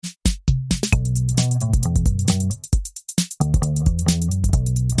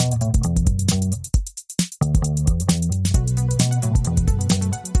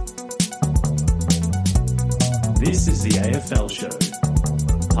AFL show,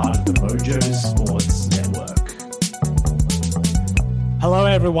 part of the Mojo Sports Network. Hello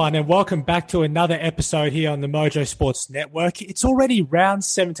everyone and welcome back to another episode here on the Mojo Sports Network. It's already round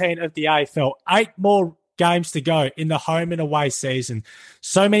 17 of the AFL, 8 more games to go in the home and away season.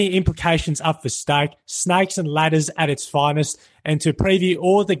 So many implications up for stake, snakes and ladders at its finest. And to preview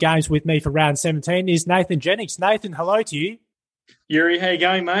all the games with me for round 17 is Nathan Jennings. Nathan, hello to you. Yuri, how you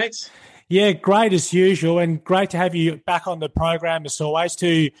going, mate? Yeah, great as usual, and great to have you back on the program as always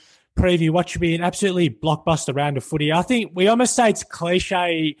to preview what should be an absolutely blockbuster round of footy. I think we almost say it's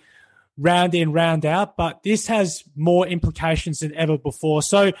cliche round in, round out, but this has more implications than ever before.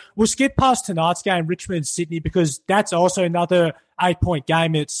 So we'll skip past tonight's game, Richmond-Sydney, because that's also another 8-point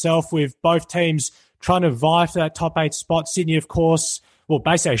game in itself with both teams trying to vie for that top 8 spot. Sydney, of course, well,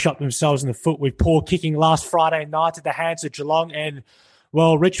 basically shot themselves in the foot with poor kicking last Friday night at the hands of Geelong and,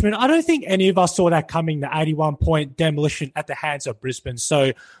 well, Richmond. I don't think any of us saw that coming, the 81-point demolition at the hands of Brisbane.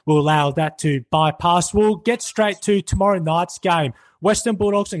 So we'll allow that to bypass. We'll get straight to tomorrow night's game, Western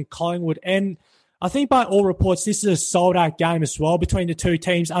Bulldogs and Collingwood. And I think by all reports, this is a sold-out game as well between the two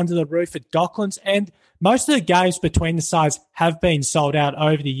teams under the roof at Docklands. And most of the games between the sides have been sold out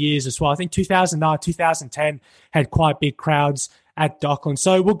over the years as well. I think 2009, 2010 had quite big crowds at Docklands.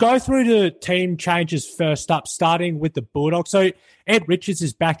 So we'll go through the team changes first up, starting with the Bulldogs. So Ed Richards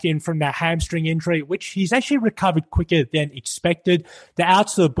is back in from that hamstring injury, which he's actually recovered quicker than expected. The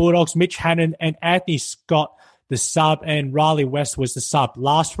outs for the Bulldogs, Mitch Hannon and Anthony Scott, the sub, and Riley West was the sub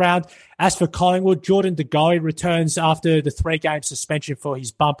last round. As for Collingwood, Jordan De Goey returns after the 3-game suspension for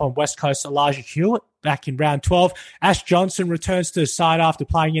his bump on West Coast Elijah Hewitt back in round 12. Ash Johnson returns to the side after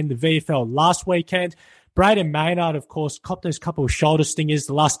playing in the VFL last weekend. Braden Maynard, of course, copped those couple of shoulder stingers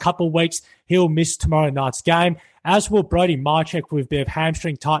the last couple of weeks. He'll miss tomorrow night's game, as will Brody Mychek with a bit of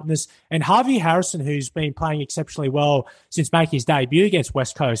hamstring tightness. And Harvey Harrison, who's been playing exceptionally well since making his debut against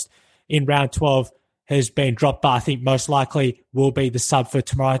West Coast in round 12, has been dropped, but I think most likely will be the sub for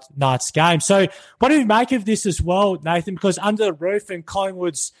tomorrow night's game. So what do you make of this as well, Nathan? Because under the roof and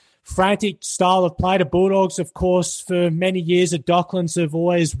Collingwood's frantic style of play, the Bulldogs, of course, for many years at Docklands have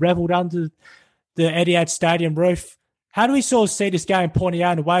always revelled under the Etihad Stadium roof. How do we sort of see this game pointing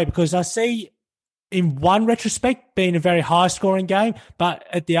out in a way? Because I see in one retrospect being a very high-scoring game, but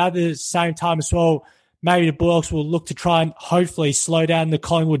at the other same time as well, maybe the Bulldogs will look to try and hopefully slow down the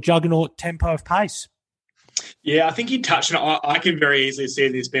Collingwood juggernaut tempo of pace. Yeah, I think you touched on it. I can very easily see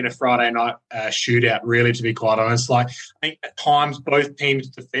this being a Friday night shootout, really, to be quite honest. Like, I think at times both teams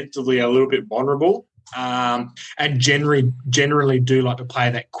defensively are a little bit vulnerable. And generally do like to play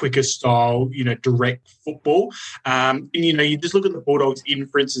that quicker style, direct football. You just look at the Bulldogs in,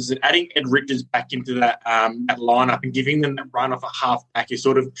 for instance, and adding Ed Richards back into that lineup and giving them that run off a half back is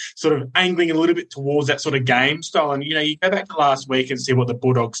sort of angling a little bit towards that sort of game style. And, you go back to last week and see what the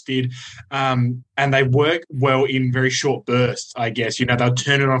Bulldogs did. And they work well in very short bursts, I guess. They'll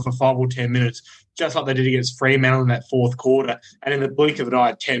turn it on for 5 or 10 minutes, just like they did against Fremantle in that fourth quarter. And in the blink of an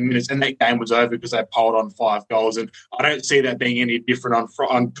eye, 10 minutes, and that game was over because they piled on 5 goals. And I don't see that being any different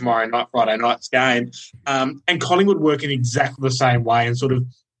on tomorrow night, Friday night's game. And Collingwood work in exactly the same way, and sort of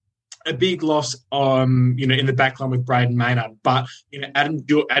a big loss in the back line with Braden Maynard. But, adding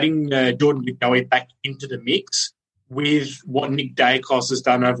Jordan De Goey back into the mix with what Nick Dacos has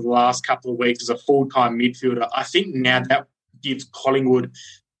done over the last couple of weeks as a full-time midfielder, I think now that gives Collingwood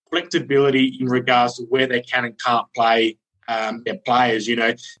flexibility in regards to where they can and can't play their players.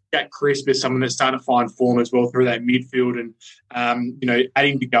 Jack Crisp is someone that's starting to find form as well through that midfield, and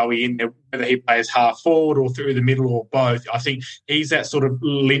adding De Goey in there, whether he plays half forward or through the middle or both, I think he's that sort of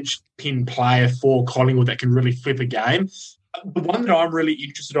linchpin player for Collingwood that can really flip a game. The one that I'm really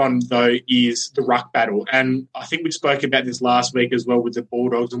interested on, though, is the ruck battle. And I think we spoke about this last week as well with the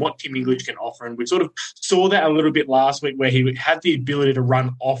Bulldogs and what Tim English can offer. And we sort of saw that a little bit last week where he had the ability to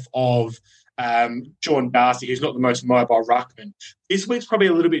run off of Sean Darcy, who's not the most mobile ruckman. This week's probably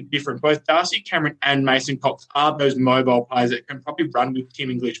a little bit different. Both Darcy Cameron and Mason Cox are those mobile players that can probably run with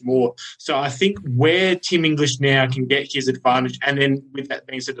Tim English more. So I think where Tim English now can get his advantage, and then with that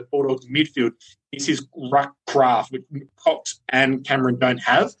being said, the Bulldogs midfield is his ruck craft, which Cox and Cameron don't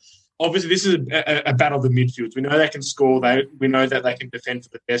have. Obviously, this is a battle of the midfields. We know they can score. We know that they can defend for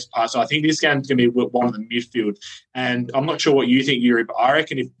the best part. So I think this game's going to be one of the midfield. And I'm not sure what you think, Yuri, but I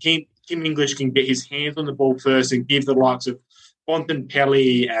reckon if Tim English can get his hands on the ball first and give the likes of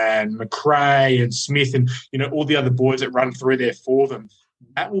Bontempelli and McRae and Smith and all the other boys that run through there for them,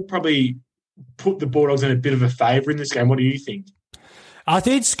 that will probably put the Bulldogs in a bit of a favour in this game. What do you think? I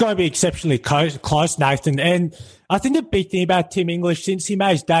think it's going to be exceptionally close, Nathan. And I think the big thing about Tim English since he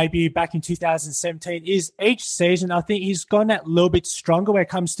made his debut back in 2017 is each season I think he's gotten that little bit stronger when it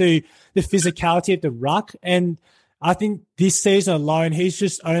comes to the physicality of the ruck. And I think this season alone, he's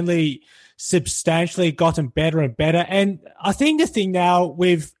just only substantially gotten better and better. And I think the thing now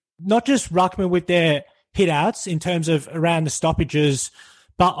with not just ruckman with their hit outs in terms of around the stoppages,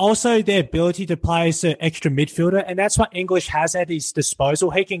 but also their ability to play as an extra midfielder. And that's what English has at his disposal.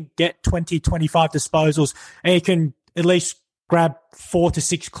 He can get 20, 25 disposals, and he can at least grab 4 to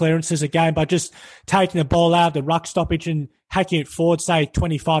 6 clearances a game by just taking the ball out of the ruck stoppage and hacking it forward, say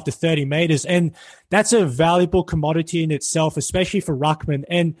 25 to 30 metres. And that's a valuable commodity in itself, especially for ruckman.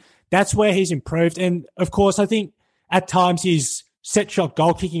 And that's where he's improved. And of course, I think at times his set shot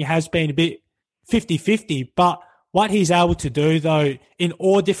goal kicking has been a bit 50-50, but what he's able to do, though, in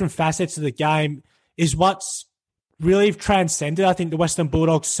all different facets of the game is what's really transcended, I think, the Western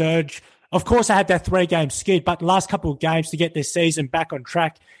Bulldogs surge. Of course, they had that 3-game skid, but the last couple of games to get their season back on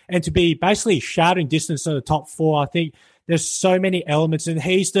track and to be basically shouting distance on the top 4, I think there's so many elements, and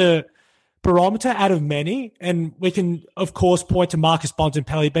he's the barometer out of many. And we can, of course, point to Marcus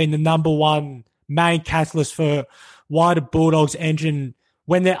Bontempelli being the number one main catalyst for why the Bulldogs engine,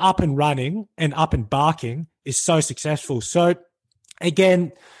 when they're up and running and up and barking, is so successful. So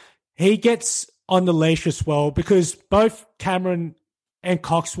again, he gets on the leash as well because both Cameron and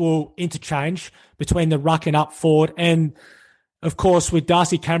Cox will interchange between the ruck and up forward. And of course, with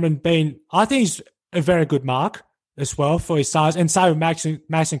Darcy Cameron being, I think he's a very good mark as well for his size, and so with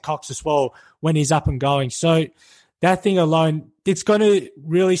Mason Cox as well when he's up and going. So that thing alone, it's going to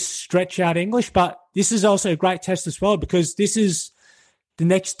really stretch out English, but this is also a great test as well because this is the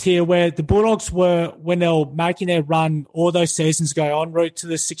next tier where the Bulldogs were, when they were making their run all those seasons ago, en route to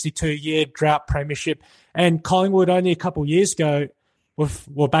the 62-year drought premiership. And Collingwood only a couple of years ago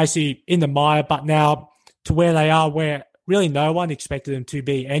were basically in the mire, but now to where they are, where really no one expected them to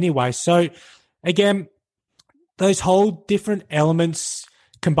be anyway. So again, those whole different elements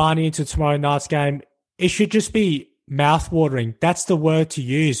combining into tomorrow night's game, it should just be mouth-watering. That's the word to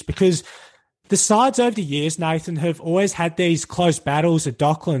use because the sides over the years, Nathan, have always had these close battles at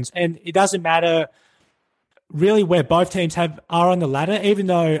Docklands, and it doesn't matter really where both teams are on the ladder, even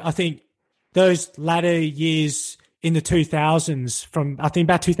though I think those latter years in the 2000s, from I think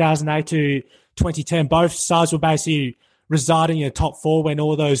about 2008 to 2010, both sides were basically residing in the top 4 when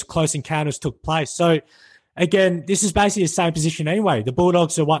all those close encounters took place. So again, this is basically the same position anyway. The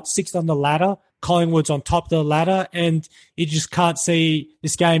Bulldogs are 6th on the ladder, Collingwood's on top of the ladder, and you just can't see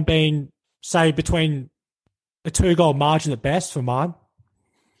this game being, say, between a 2-goal margin at best for mine.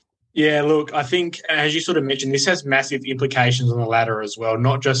 Yeah, look, I think, as you sort of mentioned, this has massive implications on the ladder as well,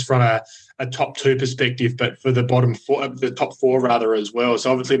 not just from a top 2 perspective, but for the bottom 4, the top 4 rather as well.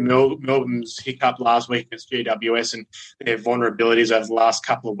 So obviously Melbourne's hiccup last week against GWS and their vulnerabilities over the last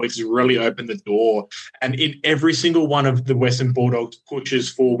couple of weeks has really opened the door. And in every single one of the Western Bulldogs pushes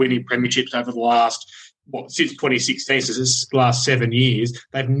for winning premierships over the last, since 2016, so this last 7 years,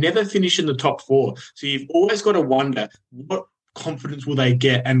 they've never finished in the top 4. So you've always got to wonder what confidence will they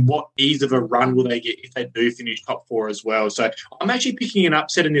get and what ease of a run will they get if they do finish top 4 as well. So I'm actually picking an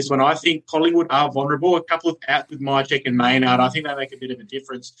upset in this one. I think Collingwood are vulnerable. A couple of outs with Mycheck and Maynard, I think they make a bit of a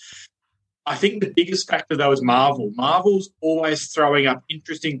difference. I think the biggest factor, though, is Marvel. Marvel's always throwing up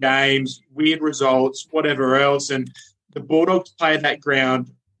interesting games, weird results, whatever else, and the Bulldogs play that ground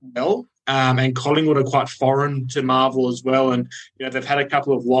well. And Collingwood are quite foreign to Marvel as well, and they've had a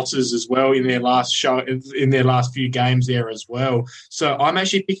couple of losses as well in their last few games there as well. So I'm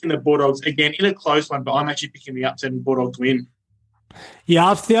actually picking the Bulldogs again in a close one, but I'm actually picking the upset and Bulldogs win. Yeah,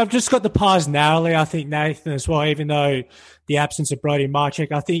 I've just got the Pies narrowly. I think Nathan as well, even though the absence of Brody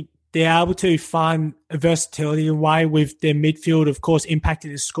Mycheck, I think they're able to find a versatility way with their midfield, of course,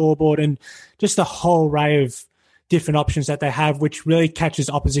 impacting the scoreboard and just a whole array of different options that they have, which really catches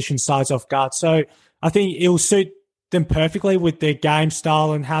opposition sides off guard. So I think it'll suit them perfectly with their game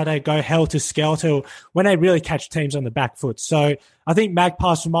style and how they go helter-skelter when they really catch teams on the back foot. So I think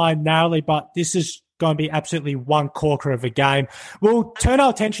Magpies for mine narrowly, but this is going to be absolutely one corker of a game. We'll turn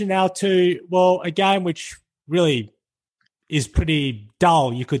our attention now to, a game which really is pretty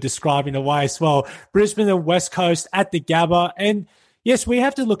dull, you could describe in a way as well. Brisbane and West Coast at the Gabba. And yes, we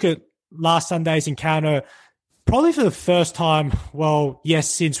have to look at last Sunday's encounter. Probably for the first time,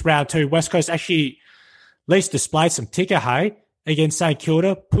 since round 2, West Coast actually at least displayed some ticker, against St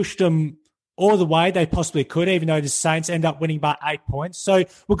Kilda, pushed them all the way they possibly could, even though the Saints end up winning by 8 points. So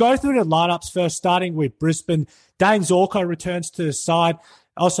we'll go through the lineups first, starting with Brisbane. Dane Zorko returns to the side.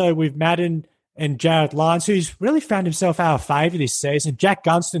 Also with Madden and Jared Lyons, who's really found himself out of favour this season. Jack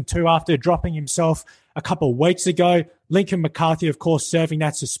Gunston, too, after dropping himself a couple of weeks ago. Lincoln McCarthy, of course, serving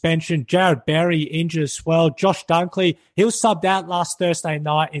that suspension. Jared Berry injured as well. Josh Dunkley, he was subbed out last Thursday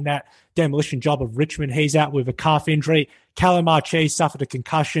night in that demolition job of Richmond. He's out with a calf injury. Callum Archie suffered a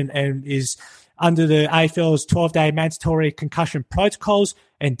concussion and is under the AFL's 12-day mandatory concussion protocols.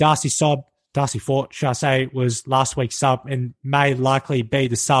 And Darcy Fort, shall I say, was last week's sub and may likely be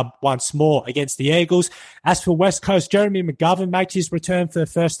the sub once more against the Eagles. As for West Coast, Jeremy McGovern makes his return for the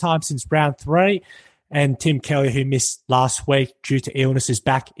first time since round 3. And Tim Kelly, who missed last week due to illness, is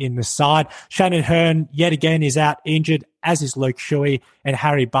back in the side. Shannon Hearn, yet again, is out injured, as is Luke Shuey, and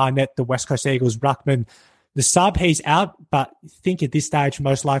Harry Barnett, the West Coast Eagles ruckman. The sub, he's out, but I think at this stage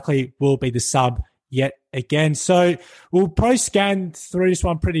most likely will be the sub yet again. So we'll probably scan through this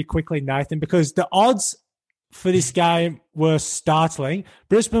one pretty quickly, Nathan, because the odds for this game were startling.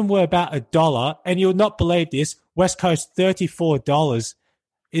 Brisbane were about $1, and you'll not believe this, West Coast $34.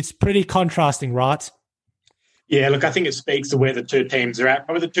 It's pretty contrasting, right? Yeah, look, I think it speaks to where the two teams are at.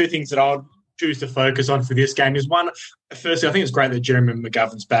 Probably the two things that I'll choose to focus on for this game is one, firstly, I think it's great that Jeremy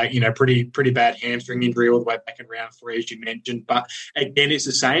McGovern's back, pretty bad hamstring injury all the way back in round 3, as you mentioned. But again, it's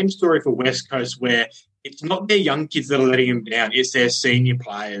the same story for West Coast where it's not their young kids that are letting them down, it's their senior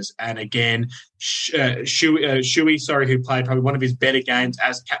players. And again, Shuey, who played probably one of his better games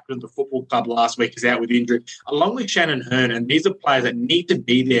as captain of the football club last week, is out with injury, along with Shannon Hearn. And these are players that need to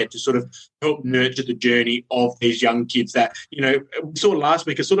be there to sort of help nurture the journey of these young kids that, we saw last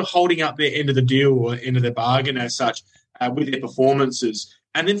week are sort of holding up their end of the deal or end of the bargain as such with their performances.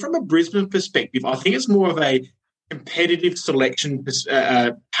 And then from a Brisbane perspective, I think it's more of a competitive selection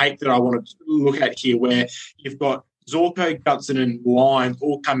take that I want to look at here, where you've got Zorko, Gutson and Lyons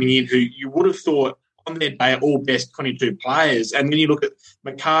all coming in who you would have thought on their day are all best 22 players. And then you look at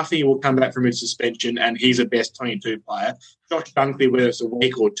McCarthy will come back from his suspension and he's a best 22 player. Josh Dunkley, whether it's a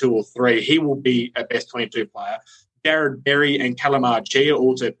week or 2 or 3, he will be a best 22 player. Jared Berry and Callum Archie are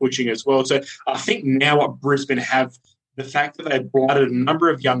also pushing as well. So I think now what Brisbane have, the fact that they've blooded a number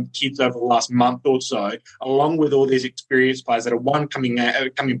of young kids over the last month or so, along with all these experienced players that are one coming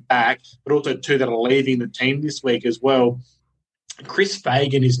back, but also 2 that are leaving the team this week as well. Chris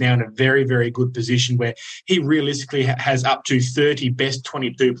Fagan is now in a very, very good position where he realistically has up to 30 best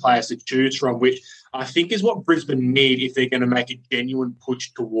 22 players to choose from, which I think is what Brisbane need if they're going to make a genuine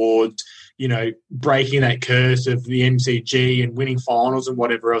push towards, breaking that curse of the MCG and winning finals and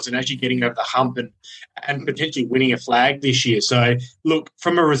whatever else, and actually getting over the hump and potentially winning a flag this year. So, look,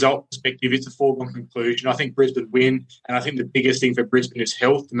 from a result perspective, it's a foregone conclusion. I think Brisbane win, and I think the biggest thing for Brisbane is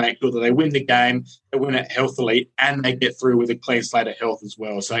health, to make sure that they win the game, they win it healthily, and they get through with a clean slate of health as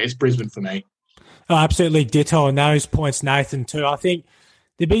well. So it's Brisbane for me. Oh, absolutely ditto on those points, Nathan, too. I think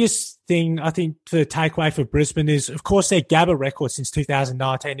the biggest thing, for the takeaway for Brisbane is, of course, their Gabba record since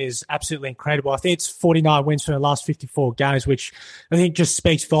 2019 is absolutely incredible. I think it's 49 wins for the last 54 games, which I think just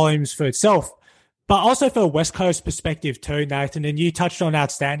speaks volumes for itself. But also for a West Coast perspective too, Nathan, and you touched on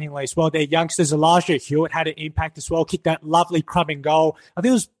outstandingly as well. Their youngsters, Elijah Hewitt, had an impact as well, kicked that lovely crumbing goal. I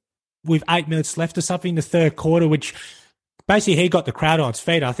think it was with 8 minutes left or something in the third quarter, which basically he got the crowd on its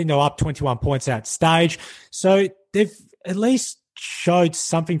feet. I think they were up 21 points at stage. So they've at least showed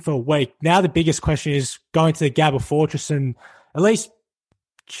something for a week. Now the biggest question is going to the Gabba Fortress and at least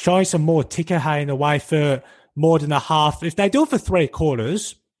showing some more ticker hay in the way for more than a half. If they do it for 3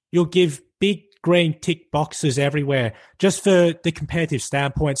 quarters, you'll give big green tick boxes everywhere just for the competitive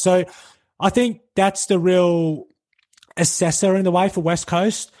standpoint. So I think that's the real assessor in the way for West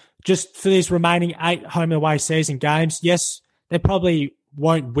Coast, just for these remaining 8 home and away season games. Yes, they probably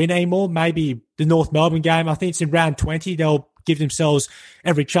won't win anymore. Maybe the North Melbourne game, I think it's in round 20, they'll give themselves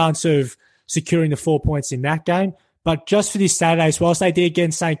every chance of securing the 4 points in that game. But just for this Saturday as well, as they did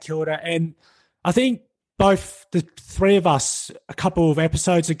against St Kilda. And I think both the 3 of us a couple of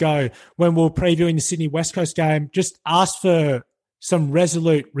episodes ago when we were previewing the Sydney West Coast game just asked for some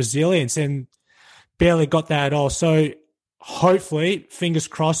resolute resilience and barely got that at all. So hopefully, fingers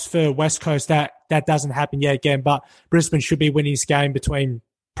crossed for West Coast that doesn't happen yet again. But Brisbane should be winning this game between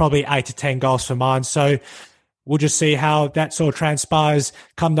probably 8 to 10 goals for mine. So we'll just see how that sort of transpires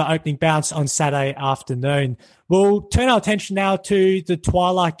come the opening bounce on Saturday afternoon. We'll turn our attention now to the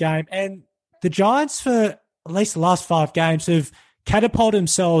twilight game. And the Giants, for at least the last 5 games, have catapulted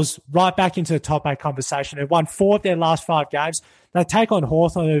themselves right back into the top 8 conversation. They've won 4 of their last 5 games. They take on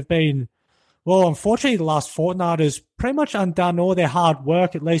Hawthorn, who've been, well, unfortunately, the last fortnight has pretty much undone all their hard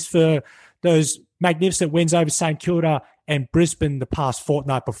work, at least for those magnificent wins over St Kilda and Brisbane the past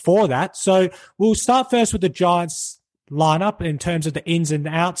fortnight before that. So we'll start first with the Giants. lineup in terms of the ins and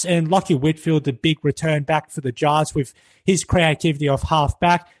outs. And Lockie Whitfield, the big return back for the Giants with his creativity off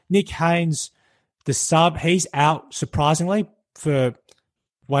half-back. Nick Haynes, the sub, he's out surprisingly for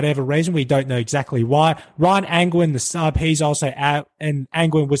whatever reason. We don't know exactly why. Ryan Angwin, the sub, he's also out, and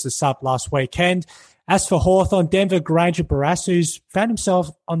Angwin was the sub last weekend. As for Hawthorn, Denver Granger Barassu's found himself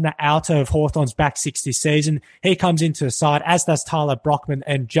on the outer of Hawthorn's back six this season. He comes into the side, as does Tyler Brockman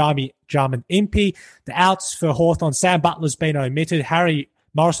and Jarman Impey. The outs for Hawthorn, Sam Butler's been omitted. Harry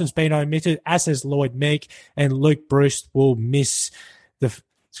Morrison's been omitted, as has Lloyd Meek, and Luke Bruce will miss the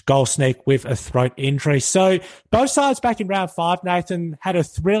goal sneak with a throat injury. So both sides back in round 5, Nathan, had a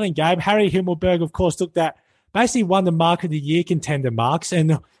thrilling game. Harry Himmelberg, of course, took that, basically won the Mark of the Year contender marks,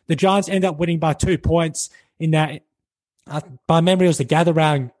 and the Giants end up winning by 2 points in that. By memory, it was the gather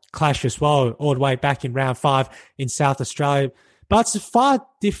round clash as well, all the way back in round 5 in South Australia. But it's far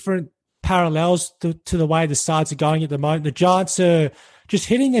different parallels to the way the sides are going at the moment. The Giants are just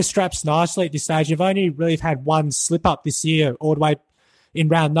hitting their straps nicely at this stage. They've only really had one slip up this year, all the way in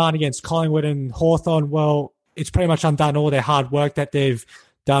round 9 against Collingwood, and Hawthorn, well, it's pretty much undone all their hard work that they've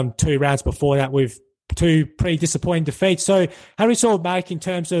done 2 rounds before that with 2 pretty disappointing defeats. So how do we sort of make in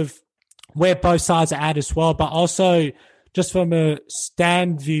terms of where both sides are at as well, but also just from a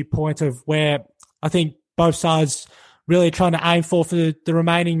stand viewpoint of where I think both sides really trying to aim for the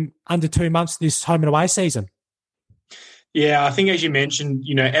remaining under 2 months of this home and away season? Yeah, I think as you mentioned,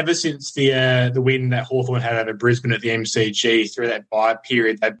 ever since the win that Hawthorn had over Brisbane at the MCG through that bye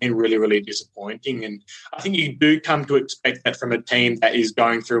period, they've been really, really disappointing. And I think you do come to expect that from a team that is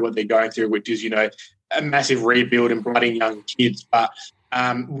going through what they're going through, which is, a massive rebuild and blooding young kids. But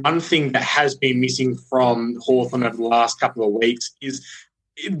one thing that has been missing from Hawthorn over the last couple of weeks is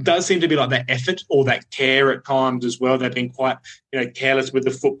it does seem to be like that effort or that care at times as well. They've been quite, careless with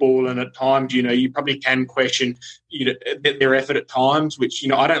the football, and at times, you probably can question, their effort at times, which,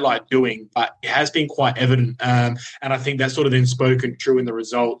 I don't like doing, but it has been quite evident. And I think that's sort of then spoken true in the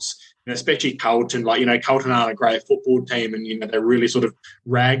results, especially Carlton. Carlton aren't a great football team, and, they really sort of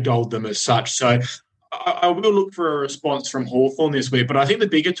ragdolled them as such. So I will look for a response from Hawthorn this week, but I think the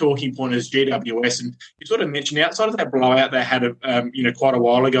bigger talking point is GWS, and you sort of mentioned outside of that blowout they had, quite a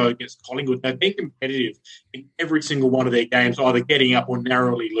while ago against Collingwood, they've been competitive in every single one of their games, either getting up or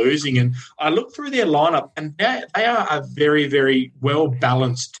narrowly losing. And I look through their lineup, and they are a very, very well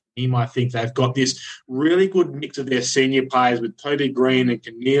balanced team. I think they've got this really good mix of their senior players with Toby Green and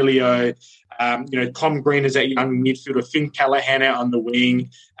Cornelio. Tom Green is that young midfielder, Finn Callahan out on the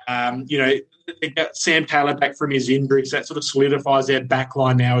wing. They got Sam Taylor back from his injury, so that sort of solidifies their back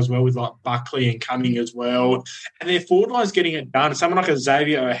line now as well, with like Buckley and Cumming as well. And their forward line's getting it done. Someone like a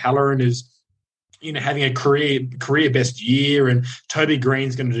Xavier O'Halloran is, having a career best year, and Toby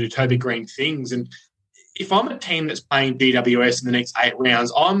Green's going to do Toby Green things. And if I'm a team that's playing GWS in the next 8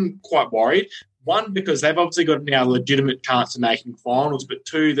 rounds, I'm quite worried. 1, because they've obviously got now a legitimate chance of making finals, but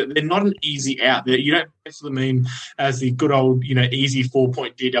 2, that they're not an easy out. You don't pencil them in as the good old, easy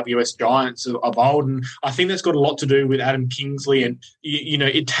 4-point GWS Giants of old. And I think that's got a lot to do with Adam Kingsley. And,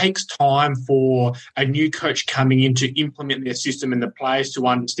 it takes time for a new coach coming in to implement their system and the players to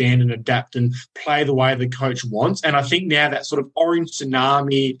understand and adapt and play the way the coach wants. And I think now that sort of orange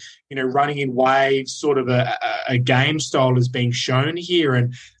tsunami, running in waves, sort of a game style is being shown here.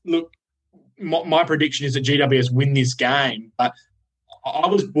 And look, my prediction is that GWS win this game, but I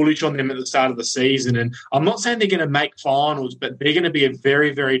was bullish on them at the start of the season, and I'm not saying they're going to make finals, but they're going to be a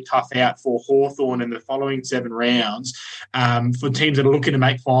very, very tough out for Hawthorn in the following 7 rounds for teams that are looking to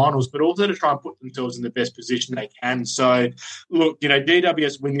make finals, but also to try and put themselves in the best position they can. So, look,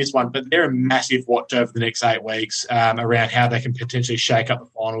 GWS win this one, but they're a massive watch over the next 8 weeks around how they can potentially shake up the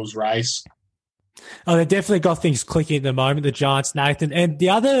finals race. Oh, they've definitely got things clicking at the moment, the Giants, Nathan. And the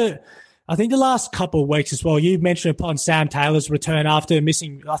other, I think the last couple of weeks as well, you mentioned upon Sam Taylor's return after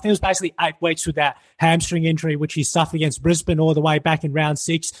missing, I think it was basically 8 weeks with that hamstring injury, which he suffered against Brisbane all the way back in round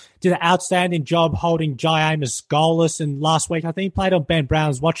 6. Did an outstanding job holding Jai Amos goalless. And last week, I think he played on Ben Brown. I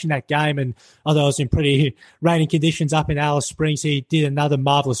was watching that game, and although it was in pretty rainy conditions up in Alice Springs, he did another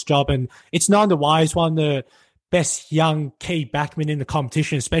marvellous job. And it's none the way he's one of the best young key backmen in the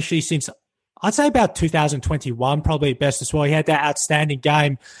competition, especially since I'd say about 2021, probably best as well. He had that outstanding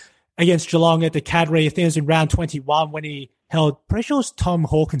game against Geelong at the Cadbury. I think it was in round 21 when he held, pretty sure it was Tom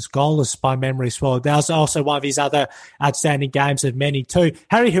Hawkins goalless by memory as well. That was also one of his other outstanding games of many too.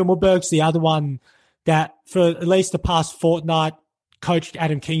 Harry Himmelberg's the other one that for at least the past fortnight, coach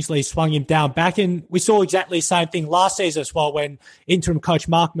Adam Kingsley swung him down back. And we saw exactly the same thing last season as well when interim coach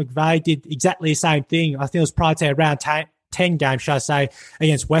Mark McVeigh did exactly the same thing. I think it was prior to round 10 games, should I say,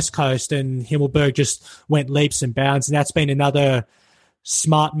 against West Coast, and Himmelberg just went leaps and bounds. And that's been another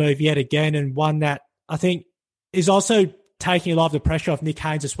smart move yet again, and one that I think is also taking a lot of the pressure off Nick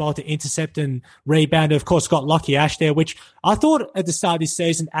Haynes as well to intercept and rebound. Of course, got Lockie Ash there, which I thought at the start of this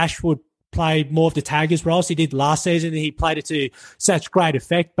season, Ash would play more of the taggers role as he did last season, and he played it to such great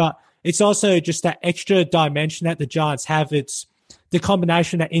effect. But it's also just that extra dimension that the Giants have. It's the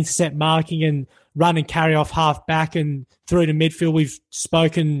combination of that intercept marking and run and carry off half back and through to midfield. We've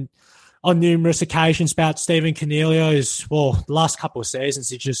spoken on numerous occasions about Stephen Cornelio's, the last couple of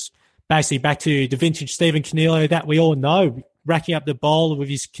seasons, it's just basically back to the vintage Stephen Cornelio that we all know, racking up the ball with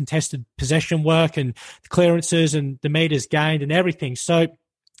his contested possession work and clearances and the meters gained and everything. So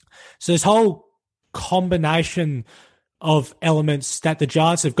this whole combination of elements that the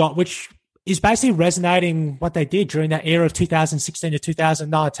Giants have got, which is basically resonating what they did during that era of 2016 to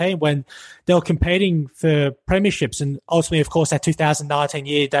 2019 when they were competing for premierships. And ultimately, of course, that 2019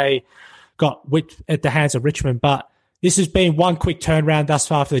 year, they got whipped at the hands of Richmond. But this has been one quick turnaround thus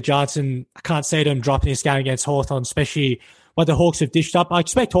far for the Giants, and I can't see them dropping this game against Hawthorn, especially what the Hawks have dished up. I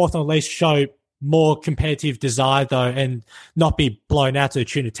expect Hawthorn at least show more competitive desire, though, and not be blown out to the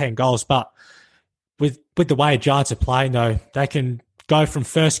tune of 10 goals. But with the way Giants are playing, though, they can go from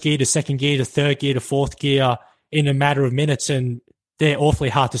first gear to second gear to third gear to fourth gear in a matter of minutes, and they're awfully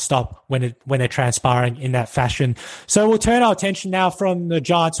hard to stop when they're transpiring in that fashion. So we'll turn our attention now from the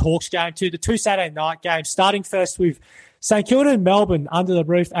Giants-Hawks game to the two Saturday night games, starting first with St Kilda and Melbourne under the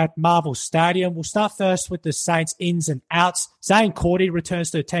roof at Marvel Stadium. We'll start first with the Saints' ins and outs. Zane Cordy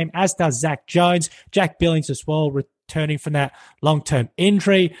returns to the team, as does Zach Jones. Jack Billings as well, returning from that long-term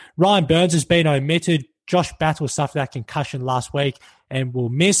injury. Ryan Burns has been omitted. Josh Battle suffered that concussion last week and will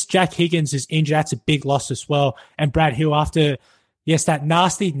miss. Jack Higgins is injured. That's a big loss as well. And Brad Hill, after, yes, that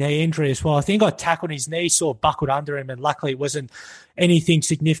nasty knee injury as well. I think he got tackled on his knee, sort of buckled under him, and luckily it wasn't anything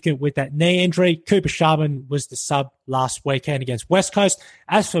significant with that knee injury. Cooper Sharman was the sub last weekend against West Coast.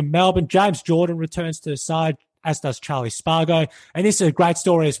 As for Melbourne, James Jordan returns to the side, as does Charlie Spargo. And this is a great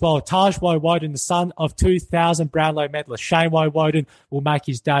story as well. Taj Woden, the son of 2000 Brownlow medalist Shane Woden, will make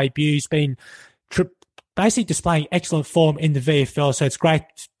his debut. He's been basically displaying excellent form in the VFL, so it's great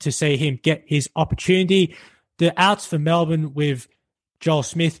to see him get his opportunity. The outs for Melbourne with Joel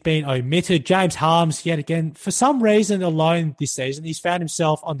Smith being omitted. James Harms, yet again, for some reason alone this season, he's found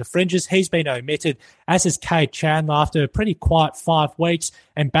himself on the fringes. He's been omitted, as is Cade Chandler after a pretty quiet 5 weeks.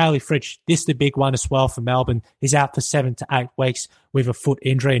 And Bailey Fritsch, this is the big one as well for Melbourne, is out for 7 to 8 weeks with a foot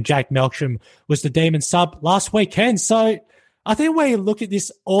injury. And Jake Melksham was the Demon sub last weekend. So I think when you look at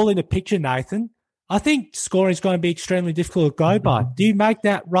this all in the picture, Nathan, I think scoring is going to be extremely difficult to go by. Do you make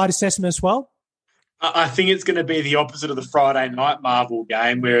that right assessment as well? I think it's going to be the opposite of the Friday night Marvel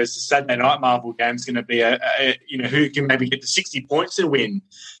game, whereas the Saturday night Marvel game is going to be who can maybe get to 60 points and win.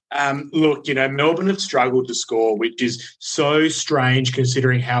 Look, Melbourne have struggled to score, which is so strange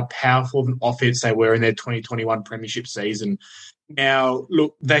considering how powerful of an offense they were in their 2021 premiership season. Now,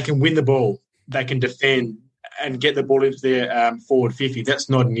 look, they can win the ball, they can defend and get the ball into their forward 50. That's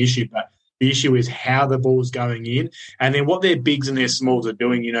not an issue, but the issue is how the ball's going in and then what their bigs and their smalls are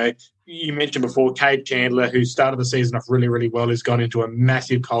doing. You mentioned before Cade Chandler, who started the season off really, really well, has gone into a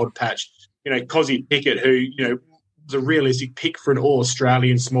massive cold patch. Cozzy Pickett, who, was a realistic pick for an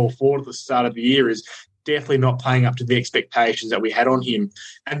all-Australian small forward at the start of the year, is definitely not playing up to the expectations that we had on him.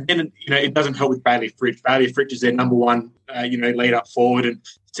 And then, it doesn't help with Bailey Fritsch. Bailey Fritsch is their number one, lead up forward, and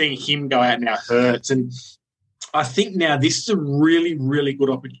seeing him go out now hurts. And I think now this is a really, really good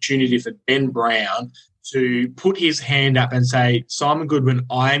opportunity for Ben Brown to put his hand up and say, Simon Goodwin,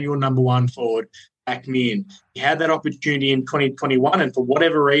 I am your number one forward, back me in. He had that opportunity in 2021, and for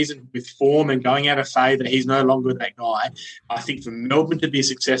whatever reason, with form and going out of favour, he's no longer that guy. I think for Melbourne to be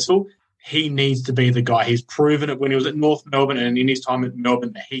successful, he needs to be the guy. He's proven it when he was at North Melbourne and in his time at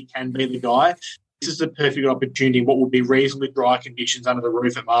Melbourne that he can be the guy. This is the perfect opportunity, what would be reasonably dry conditions under the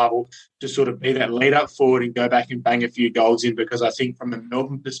roof at Marvel, to sort of be that lead up forward and go back and bang a few goals in, because I think from a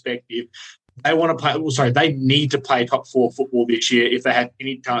Melbourne perspective, they need to play top 4 football this year if they have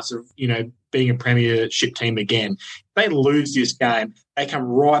any chance of, being a premiership team again. If they lose this game, they come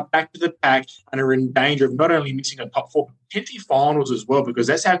right back to the pack and are in danger of not only missing a top 4, but potentially finals as well, because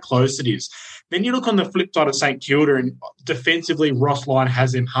that's how close it is. Then you look on the flip side of St Kilda, and defensively, Ross Lyon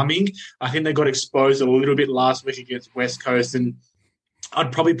has them humming. I think they got exposed a little bit last week against West Coast, and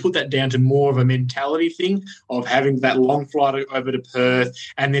I'd probably put that down to more of a mentality thing of having that long flight over to Perth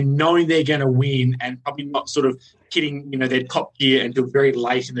and then knowing they're going to win and probably not sort of hitting, their top gear until very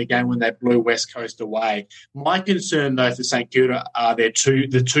late in the game when they blew West Coast away. My concern, though, for St Kilda are the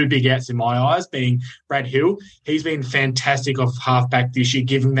two big outs in my eyes, being Brad Hill. He's been fantastic off halfback this year,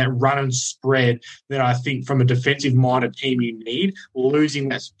 giving that run and spread that I think from a defensive-minded team you need. Losing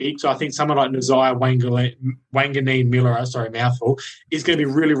that's big. So I think someone like Nazaya Wanganeen Miller, mouthful, is going to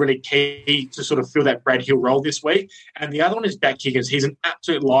be really, really key to sort of fill that Brad Hill role this week. And the other one is Jack Higgins. He's an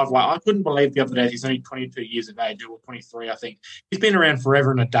absolute live wire. I couldn't believe the other day he's only 22 years of age, or 23, I think. He's been around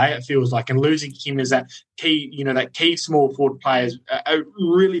forever and a day, it feels like, and losing him as that key small forward player is a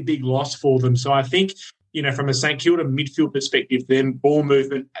really big loss for them. So I think, from a St Kilda midfield perspective, then ball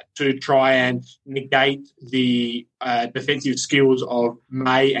movement to try and negate the defensive skills of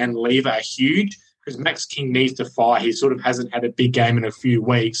May and Lever are huge, because Max King needs to fire. He sort of hasn't had a big game in a few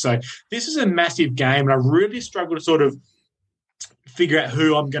weeks. So this is a massive game, and I really struggle to sort of figure out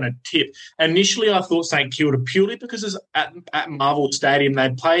who I'm going to tip. Initially, I thought St Kilda, purely because it's at Marvel Stadium. They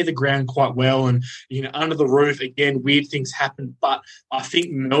play the ground quite well, and under the roof, again, weird things happen. But I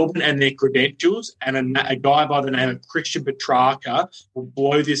think Melbourne and their credentials, and a guy by the name of Christian Petrarca will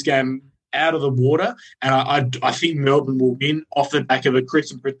blow this game out of the water, and I think Melbourne will win off the back of a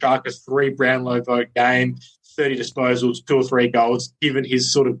Christian Petrarca's 3 Brownlow vote game, 30 disposals, 2 or 3 goals. Given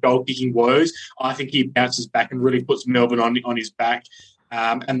his sort of goal-kicking woes, I think he bounces back and really puts Melbourne on his back,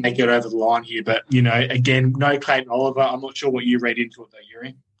 and they get over the line here. But, again, no Clayton Oliver. I'm not sure what you read into it, though,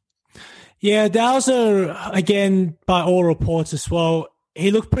 Yuri. Yeah, Dowser, again, by all reports as well,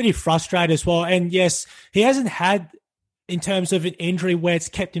 he looked pretty frustrated as well. And, yes, he hasn't had, in terms of an injury where it's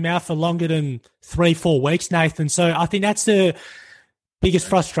kept him out for longer than 3-4 weeks, Nathan. So I think that's the biggest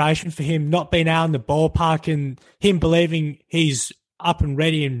frustration for him, not being out in the ballpark and him believing he's up and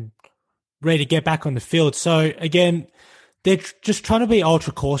ready to get back on the field. So, again, they're just trying to be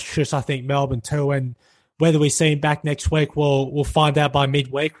ultra cautious, I think, Melbourne too. And whether we see him back next week, we'll find out by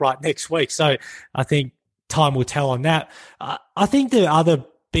midweek right next week. So I think time will tell on that. I think the other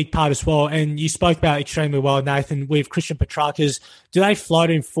big part as well, and you spoke about extremely well, Nathan, with Christian Petrarca's, do they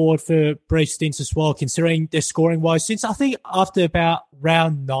float him forward for brief stints as well, considering their scoring-wise? Since I think after about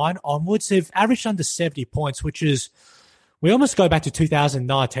round 9 onwards, they've averaged under 70 points, which is, we almost go back to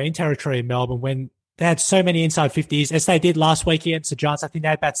 2019 territory in Melbourne when they had so many inside 50s, as they did last week against the Giants. I think they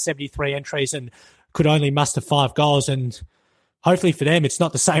had about 73 entries and could only muster 5 goals, and hopefully for them, it's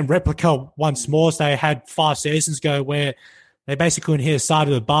not the same replica once more as they had 5 seasons ago where they basically couldn't hit the side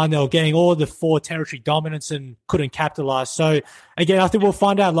of the barn. They were getting all the 4 territory dominance and couldn't capitalise. So, again, I think we'll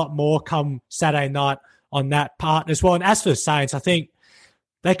find out a lot more come Saturday night on that part as well. And as for the Saints, I think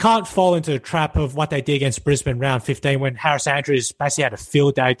they can't fall into the trap of what they did against Brisbane round 15 when Harris Andrews basically had a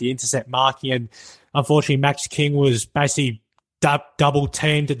field day at the intercept marking. And unfortunately, Max King was basically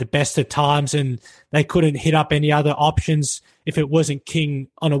double-teamed at the best of times, and they couldn't hit up any other options if it wasn't King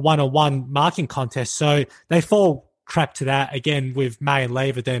on a one-on-one marking contest. So they fall trapped to that again with May and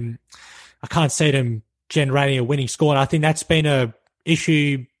Lever. Then I can't see them generating a winning score. And I think that's been a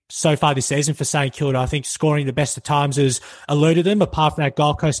issue so far this season for St Kilda. I think scoring the best of times has eluded them, apart from that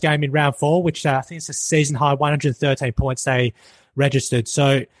Gold Coast game in round 4, which I think it's a season high 113 points they registered.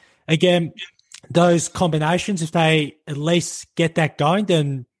 So again, those combinations, if they at least get that going,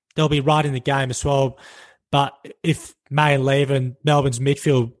 then they'll be right in the game as well. But if May and Lever and Melbourne's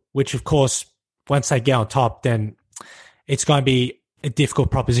midfield, which of course once they get on top, then it's going to be a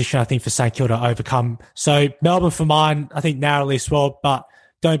difficult proposition, I think, for St Kilda to overcome. So Melbourne, for mine, I think narrowly as well, but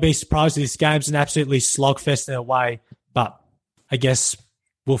don't be surprised if this game's an absolutely slogfest in a way. But I guess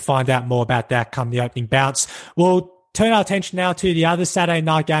we'll find out more about that come the opening bounce. We'll turn our attention now to the other Saturday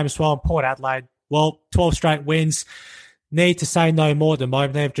night game as well in Port Adelaide. Well, 12 straight wins. Need to say no more at the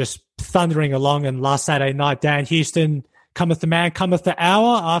moment. They're just thundering along. And last Saturday night, Dan Houston, cometh the man, cometh the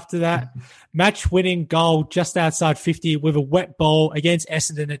hour after that match-winning goal just outside 50 with a wet ball against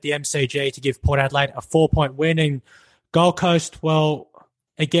Essendon at the MCG to give Port Adelaide a 4-point win. And Gold Coast, well,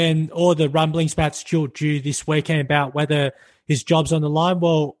 again, all the rumblings about Stuart Dew this weekend about whether his job's on the line.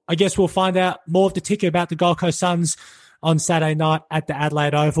 Well, I guess we'll find out more of the ticker about the Gold Coast Suns on Saturday night at the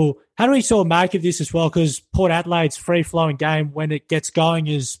Adelaide Oval. How do we sort of make of this as well? Because Port Adelaide's free-flowing game when it gets going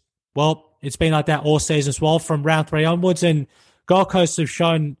is, well, it's been like that all season as well from round 3 onwards. And Gold Coast have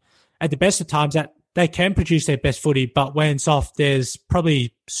shown at the best of times that they can produce their best footy, but when it's off, there's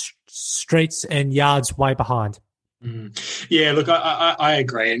probably streets and yards way behind. Yeah, look, I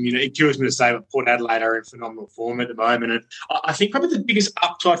agree. And, it kills me to say that Port Adelaide are in phenomenal form at the moment. And I think probably the biggest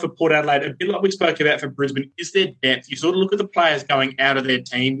upside for Port Adelaide, a bit like we spoke about for Brisbane, is their depth. You sort of look at the players going out of their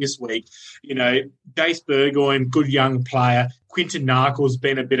team this week. Jace Burgoyne, good young player. Quinton Narkle's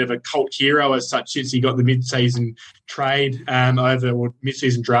been a bit of a cult hero as such since he got the mid-season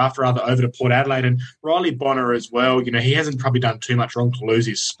mid-season draft over to Port Adelaide, and Riley Bonner as well. He hasn't probably done too much wrong to lose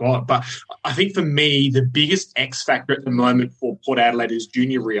his spot, but I think for me the biggest X factor at the moment for Port Adelaide is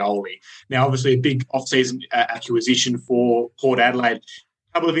Junior Rioli. Now, obviously, a big off-season acquisition for Port Adelaide.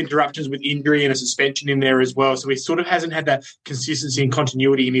 Couple of interruptions with injury and a suspension in there as well. So he sort of hasn't had that consistency and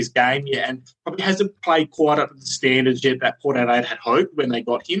continuity in his game yet, and probably hasn't played quite up to the standards yet that Port Adelaide had hoped when they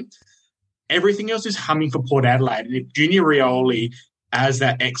got him. Everything else is humming for Port Adelaide. And if Junior Rioli, as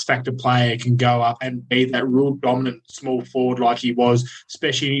that X-factor player, can go up and be that real dominant small forward like he was,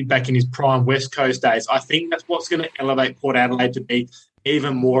 especially back in his prime West Coast days, I think that's what's going to elevate Port Adelaide to be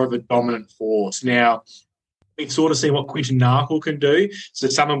even more of a dominant force. Now, we've sort of seen what Quinton Narkle can do. So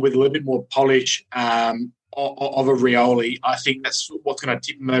someone with a little bit more polish of a Rioli, I think that's what's going to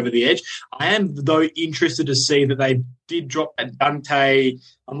tip him over the edge. I am, though, interested to see that they did drop a Dante,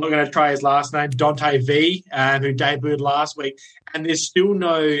 I'm not going to try his last name, Dante V, who debuted last week. And there's still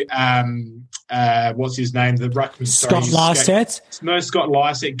no, what's his name? The ruckman. Scott Lycett. No Scott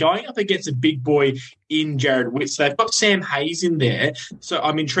Lycett going up against a big boy in Jared Witt. So they've got Sam Hayes in there. So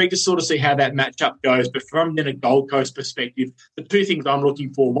I'm intrigued to sort of see how that matchup goes. But from a Gold Coast perspective, the two things I'm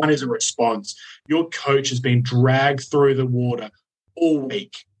looking for, one is a response. Your coach has been dragged through the water all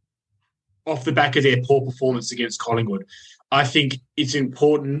week off the back of their poor performance against Collingwood. I think it's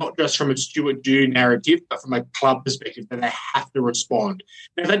important, not just from a Stuart Dew narrative, but from a club perspective, that they have to respond.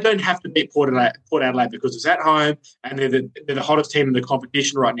 Now, they don't have to beat Port Adelaide because it's at home and they're the hottest team in the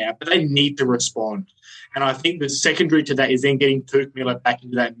competition right now, but they need to respond. And I think the secondary to that is then getting Tuke Miller back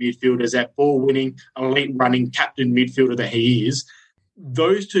into that midfield as that ball-winning, elite-running captain midfielder that he is.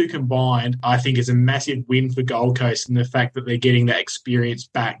 Those two combined, I think, is a massive win for Gold Coast in the fact that they're getting that experience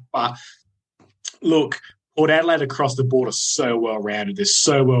back. But look, Port Adelaide across the board are so well-rounded. They're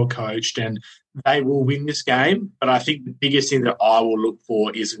so well-coached, and they will win this game. But I think the biggest thing that I will look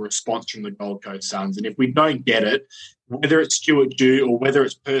for is a response from the Gold Coast Suns. And if we don't get it, whether it's Stuart Dew or whether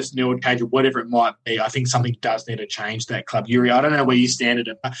it's personnel change or whatever it might be, I think something does need to change that club. Yuri, I don't know where you stand at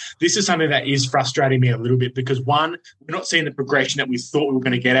it, but this is something that is frustrating me a little bit because, one, we're not seeing the progression that we thought we were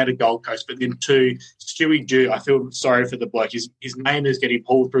going to get out of Gold Coast, but then two, Stewie Dew, I feel sorry for the bloke. His name is getting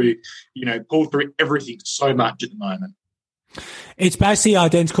pulled through everything so much at the moment. It's basically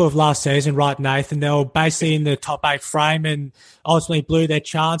identical of last season, right, Nathan? They were basically in the top 8 frame and ultimately blew their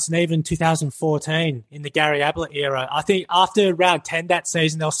chance. And even 2014 in the Gary Ablett era, I think after round 10 that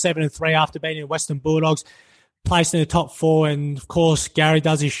season, they were 7-3 after beating the Western Bulldogs, placed in the top 4. And of course, Gary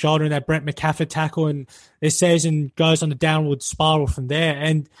does his shoulder and that Brent McCaffrey tackle, and their season goes on the downward spiral from there.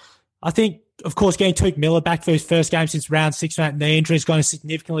 And I think, of course, getting Tuke Miller back for his first game since round 6 from that knee injury is going to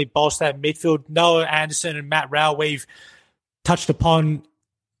significantly bolster that midfield. Noah Anderson and Matt Rowell, we've touched upon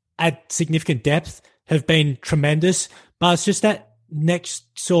at significant depth, have been tremendous. But it's just that next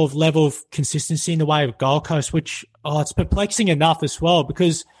sort of level of consistency in the way of Gold Coast, which it's perplexing enough as well,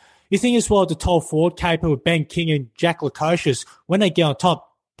 because you think as well the tall forward caper with Ben King and Jack Lukosius, when they get on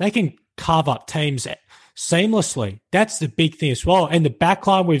top, they can carve up teams seamlessly. That's the big thing as well. And the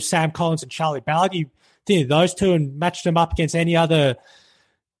backline with Sam Collins and Charlie Ballard, you think of those two and match them up against any other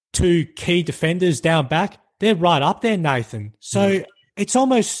two key defenders down back, they're right up there, Nathan. So it's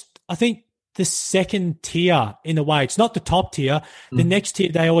almost, I think, the second tier in a way. It's not the top tier. The next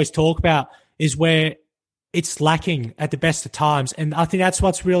tier they always talk about is where it's lacking at the best of times. And I think that's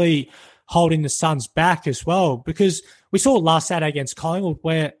what's really holding the Suns back as well, because we saw last Saturday against Collingwood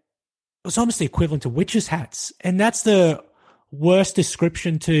where it was almost the equivalent to witches' hats. And that's the worst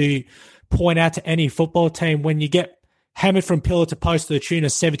description to point out to any football team when you get hammered from pillar to post to the tune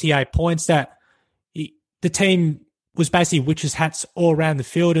of 78 points, that the team was basically witches' hats all around the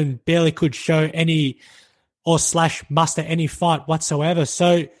field and barely could show any or / muster any fight whatsoever.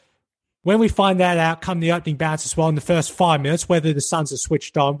 So when we find that out come the opening bounce as well in the first 5 minutes, whether the Suns are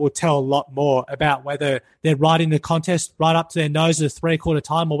switched on will tell a lot more about whether they're right in the contest, right up to their nose at a three-quarter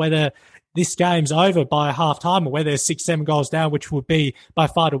time, or whether this game's over by half time, or whether they're 6-7 goals down, which would be by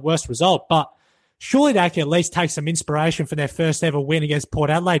far the worst result. But surely they can at least take some inspiration from their first ever win against Port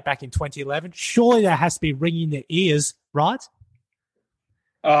Adelaide back in 2011. Surely that has to be ringing their ears, right?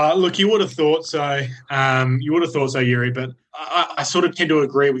 Look, you would have thought so. Yuri, but I sort of tend to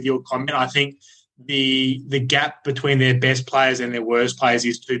agree with your comment. I think the gap between their best players and their worst players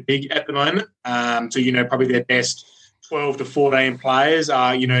is too big at the moment. So, probably their best 12 to 14 players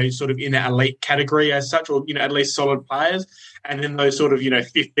are, sort of in that elite category as such, or, at least solid players. And then those sort of,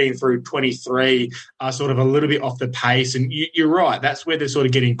 15 through 23 are sort of a little bit off the pace. And you're right, that's where they're sort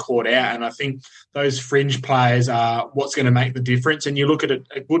of getting caught out. And I think those fringe players are what's going to make the difference. And you look at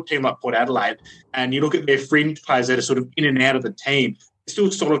a good team like Port Adelaide and you look at their fringe players that are sort of in and out of the team,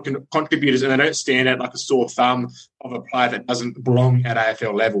 still solid contributors, and they don't stand out like a sore thumb of a player that doesn't belong at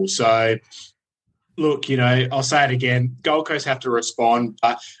AFL level. So, look, I'll say it again, Gold Coast have to respond.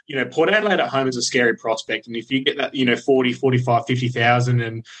 But, Port Adelaide at home is a scary prospect. And if you get that, 40, 45, 50,000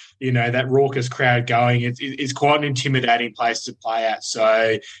 and, that raucous crowd going, it's quite an intimidating place to play at.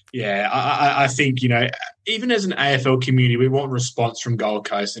 So, yeah, I think, even as an AFL community, we want response from Gold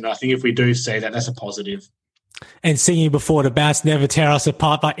Coast. And I think if we do see that, that's a positive. And singing before the bounce, never tear us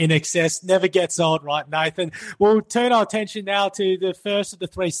apart by In Excess, never gets old, right, Nathan? We'll turn our attention now to the first of the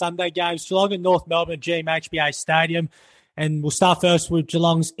 3 Sunday games, Geelong and North Melbourne, GMHBA Stadium. And we'll start first with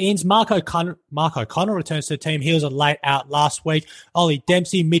Geelong's ins. Mark O'Connor returns to the team. He was a late out last week. Ollie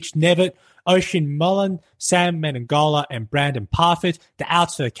Dempsey, Mitch Nevitt, Ocean Mullen, Sam Menengola and Brandon Parfitt. The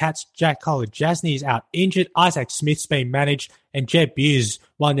outs for the Cats, Jack Collar-Jasny is out injured. Isaac Smith's been managed. And Jed Buse,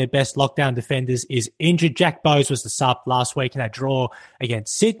 one of their best lockdown defenders, is injured. Jack Bowes was the sub last week in a draw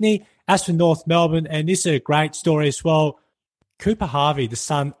against Sydney. As for North Melbourne, and this is a great story as well, Cooper Harvey, the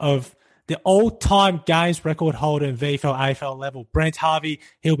son of the all-time games record holder in VFL AFL level, Brent Harvey,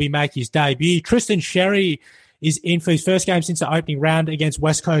 he'll be making his debut. Tristan Sherry is in for his first game since the opening round against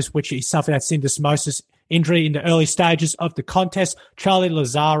West Coast, which he suffered that syndesmosis injury in the early stages of the contest. Charlie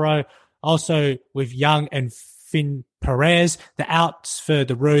Lazaro, also with Young and Finn Perez. The outs for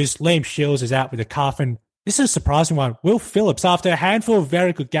the Roos, Liam Shields is out with a calf, and this is a surprising one. Will Phillips, after a handful of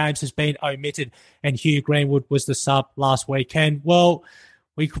very good games, has been omitted, and Hugh Greenwood was the sub last weekend. Well,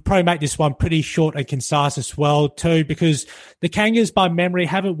 we could probably make this one pretty short and concise as well, too, because the Kangas, by memory,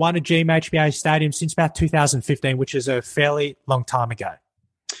 haven't won a GMHBA stadium since about 2015, which is a fairly long time ago.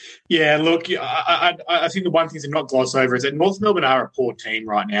 Yeah, look, I think the one thing to not gloss over is that North Melbourne are a poor team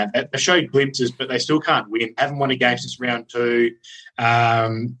right now. They show glimpses, but they still can't win. Haven't won a game since round 2.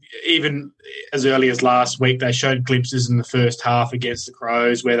 Even as early as last week, they showed glimpses in the first half against the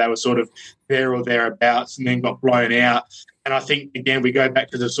Crows where they were sort of there or thereabouts and then got blown out. And I think, again, we go back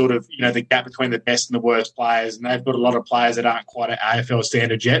to the sort of, the gap between the best and the worst players, and they've got a lot of players that aren't quite at AFL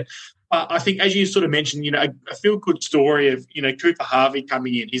standard yet. I think, as you sort of mentioned, a feel-good story of, Cooper Harvey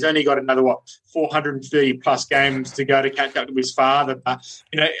coming in. He's only got another, 430-plus games to go to catch up to his father. But,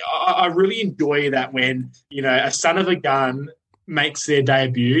 I really enjoy that when, a son of a gun makes their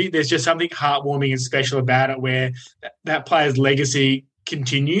debut. There's just something heartwarming and special about it where that player's legacy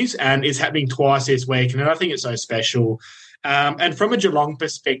continues, and it's happening twice this week. And I think it's so special. And from a Geelong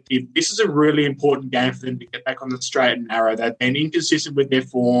perspective, this is a really important game for them to get back on the straight and narrow. They've been inconsistent with their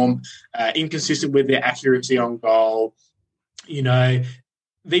form, inconsistent with their accuracy on goal. They're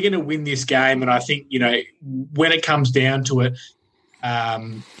going to win this game. And I think, when it comes down to it,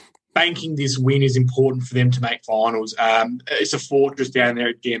 banking this win is important for them to make finals. It's a fortress down there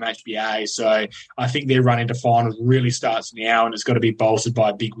at GMHBA. So I think their run into finals really starts now, and it's got to be bolstered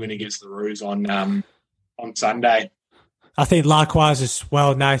by a big win against the Roos on Sunday. I think likewise as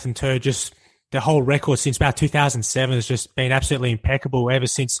well, Nathan, too, just the whole record since about 2007 has just been absolutely impeccable ever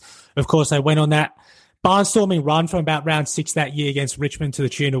since, of course, they went on that barnstorming run from about round 6 that year against Richmond to the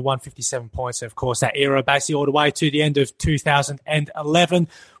tune of 157 points. And, of course, that era basically all the way to the end of 2011.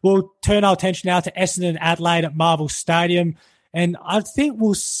 We'll turn our attention now to Essendon Adelaide at Marvel Stadium. And I think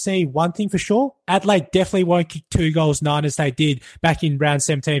we'll see one thing for sure. Adelaide definitely won't kick 2 goals 9 as they did back in round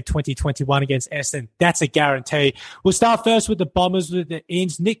 17 of 2021 against Essendon. That's a guarantee. We'll start first with the Bombers with the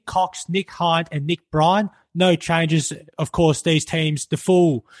ins. Nick Cox, Nick Hind and Nick Bryan. No changes. Of course, these teams, the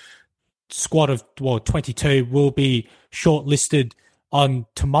full squad of 22 will be shortlisted on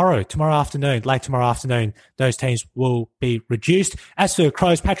late tomorrow afternoon. Those teams will be reduced. As for the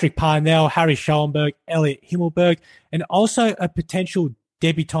Crows, Patrick Parnell, Harry Schellenberg, Elliot Himmelberg, and also a potential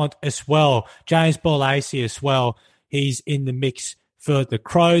debutant as well, James Borlacey as well. He's in the mix for the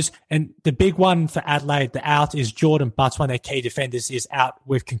Crows. And the big one for Adelaide, the out, is Jordan Butts, one of their key defenders, is out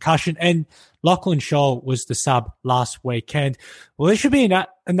with concussion. And Lachlan Scholl was the sub last weekend. Well, there should be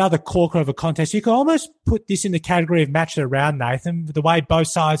another corker of a contest. You can almost put this in the category of match of the round, Nathan, the way both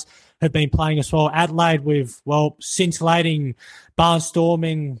sides have been playing as well. Adelaide with, scintillating,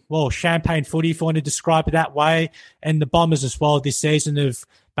 barnstorming, champagne footy, if you want to describe it that way. And the Bombers as well this season have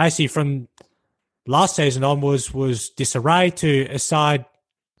basically from last season onwards was disarray to a side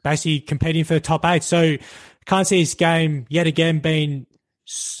basically competing for the top 8. So can't see this game yet again being,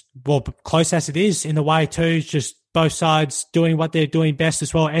 close as it is in the way too. It's just both sides doing what they're doing best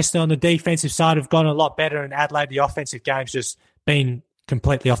as well. Essendon on the defensive side have gone a lot better, and Adelaide, the offensive game's just been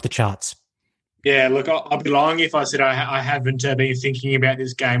completely off the charts. Yeah, look, I'd be lying if I said I haven't been thinking about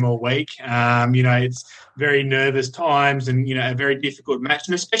this game all week. It's very nervous times and, a very difficult match,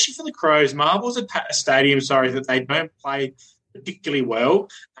 and especially for the Crows. Marvel's a stadium, that they don't play particularly well.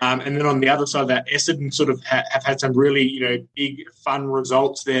 And then on the other side of that, Essendon sort of have had some really, big, fun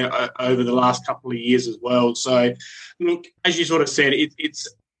results there over the last couple of years as well. So, look, as you sort of said, it's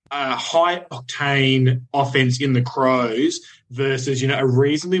a high-octane offense in the Crows versus, a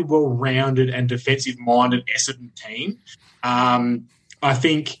reasonably well-rounded and defensive-minded Essendon team. I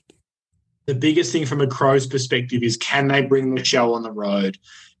think the biggest thing from a Crows perspective is, can they bring the show on the road?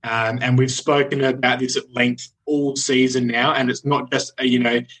 And we've spoken about this at length all season now, and it's not just,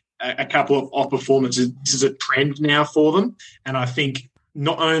 a couple of off performances. This is a trend now for them, and I think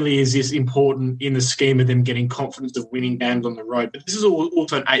not only is this important in the scheme of them getting confidence of winning games on the road, but this is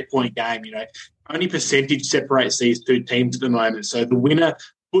also an 8-point game. Only percentage separates these two teams at the moment. So the winner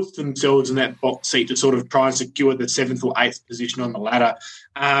puts themselves in that box seat to sort of try and secure the 7th or 8th position on the ladder.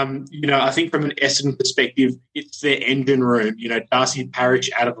 I think from an Essendon perspective, it's their engine room. Darcy Parish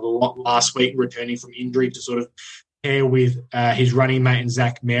out of the lot last week, returning from injury to sort of pair with his running mate and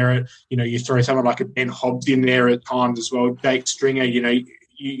Zach Merritt. You throw someone like a Ben Hobbs in there at times as well. Jake Stringer,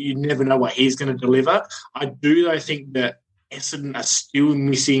 you never know what he's going to deliver. I do, though, think that Essendon are still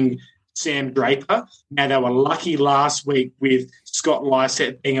missing Sam Draper. Now, they were lucky last week with Scott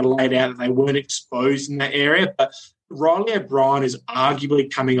Lysett being laid out that they weren't exposed in that area, but Riley O'Brien is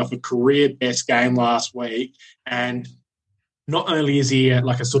arguably coming off a career-best game last week, and not only is he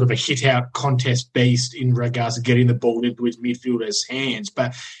like a sort of a hit-out contest beast in regards to getting the ball into his midfielder's hands,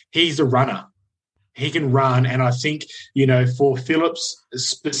 but he's a runner. He can run, and I think, for Phillips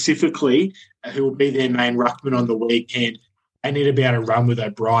specifically, who will be their main ruckman on the weekend, they need to be able to run with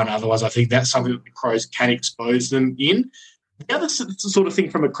O'Brien. Otherwise, I think that's something that the Crows can expose them in. The other sort of thing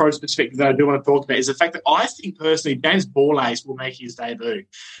from a Crows perspective that I do want to talk about is the fact that I think personally James Borlase will make his debut.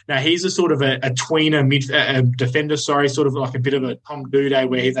 Now, he's a sort of a tweener defender, sort of like a bit of a Tom Duday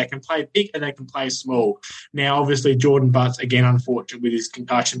where they can play big and they can play small. Now, obviously, Jordan Butt's, again, unfortunate with his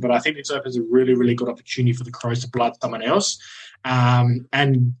concussion, but I think this opens a really, really good opportunity for the Crows to blood someone else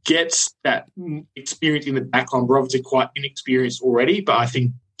and gets that experience in the backline. We're obviously quite inexperienced already, but I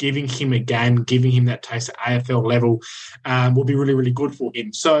think giving him a game, giving him that taste at AFL level will be really, really good for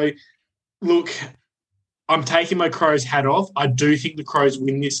him. So, look, I'm taking my Crows hat off. I do think the Crows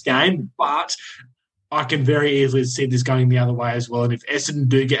win this game, but I can very easily see this going the other way as well. And if Essendon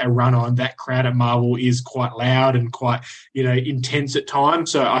do get a run on, that crowd at Marvel is quite loud and quite, intense at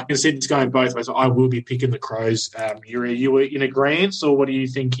times. So I can see this going both ways. I will be picking the Crows. Yuri, you were in agreement, or what are you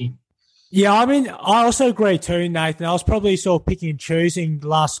thinking? Yeah, I also agree too, Nathan. I was probably sort of picking and choosing the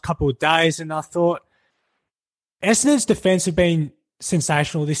last couple of days, and I thought Essendon's defence have been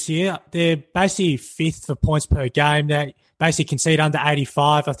sensational this year. They're basically 5th for points per game. They basically concede under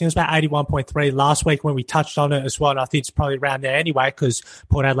 85. I think it was about 81.3 last week when we touched on it as well, and I think it's probably around there anyway because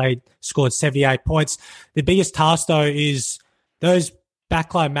Port Adelaide scored 78 points. The biggest task, though, is those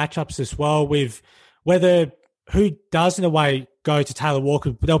backline matchups as well, with whether who does, in a way, go to Taylor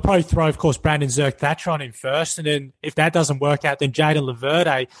Walker. They'll probably throw, of course, Brandon Zerk-Thatcher on him first, and then if that doesn't work out, then Jaden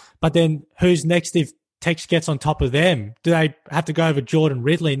Laverde. But then who's next if Tex gets on top of them? Do they have to go over Jordan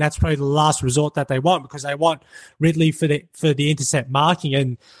Ridley? And that's probably the last resort that they want, because they want Ridley for the intercept marking.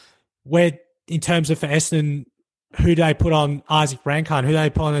 And where, in terms of for Essendon, who do they put on Isaac Rankine? Who do they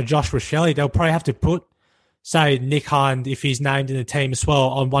put on Josh Rochelle? They'll probably have to put, say, Nick Hind, if he's named in the team as well,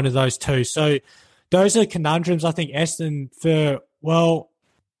 on one of those two. So those are conundrums, I think, Essendon, for,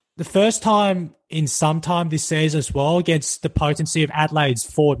 the first time in some time this season as well, against the potency of Adelaide's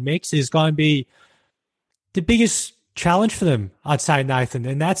forward mix, is going to be the biggest challenge for them, I'd say, Nathan.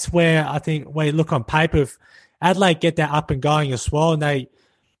 And that's where I think, when you look on paper, if Adelaide get that up and going as well, and they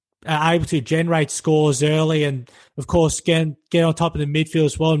are able to generate scores early and, of course, get on top of the midfield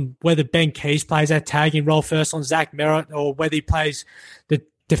as well, and whether Ben Keys plays that tagging role first on Zach Merritt, or whether he plays the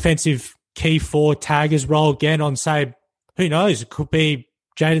defensive key forward taggers role again on, say, who knows, it could be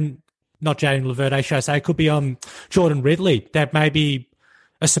not Jaden Laverde, should I say, it could be Jordan Ridley. That may be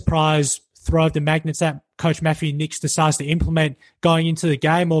a surprise throw of the magnets that Coach Matthew Nicks decides to implement going into the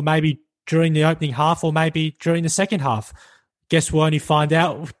game, or maybe during the opening half, or maybe during the second half. Guess we'll only find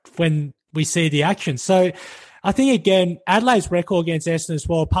out when we see the action. So I think, again, Adelaide's record against Essendon as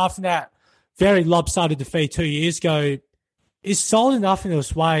well, apart from that very lopsided defeat 2 years ago, is solid enough in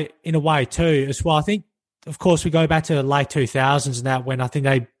a way too as well. I think, of course, we go back to the late 2000s and that, when I think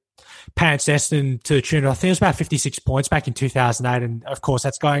they pants Essendon to the tune of, I think it was about 56 points back in 2008. And of course,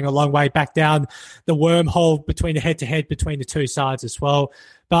 that's going a long way back down the wormhole between the head-to-head between the two sides as well.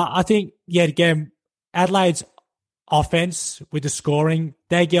 But I think, yet again, Adelaide's offense with the scoring,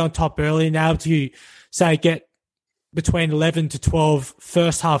 they get on top early now to, say, get between 11 to 12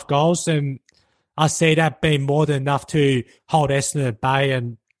 first half goals. And I see that being more than enough to hold Essendon at bay.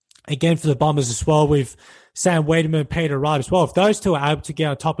 And again, for the Bombers as well, with Sam Wiedemann and Peter Wright as well, if those two are able to get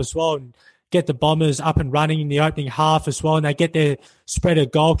on top as well and get the Bombers up and running in the opening half as well, and they get their spread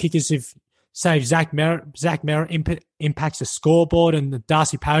of goal kickers, if, say, Zach Merritt impacts the scoreboard and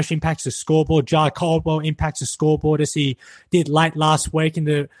Darcy Parish impacts the scoreboard, Jai Caldwell impacts the scoreboard as he did late last week in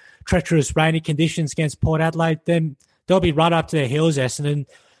the treacherous rainy conditions against Port Adelaide, then they'll be right up to their heels, Essendon.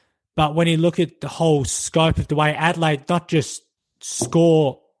 But when you look at the whole scope of the way Adelaide not just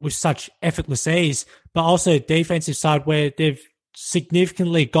score with such effortless ease, but also defensive side where they've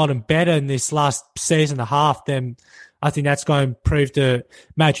significantly gotten better in this last season and a half, then I think that's going to prove the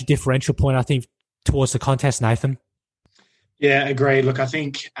major differential point, I think, towards the contest, Nathan. Yeah, agreed. Look, I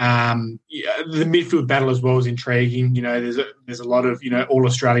think the midfield battle as well is intriguing. You know, there's a lot of, all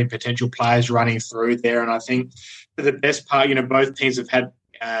Australian potential players running through there. And I think for the best part, both teams have had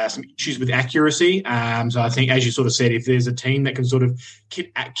some issues with accuracy. So I think, as you sort of said, if there's a team that can sort of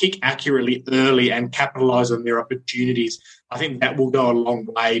kick accurately early and capitalise on their opportunities, I think that will go a long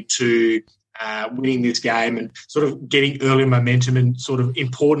way to winning this game and sort of getting early momentum and sort of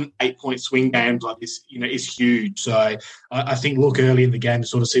important 8-point swing games like this, is huge. So I think look early in the game to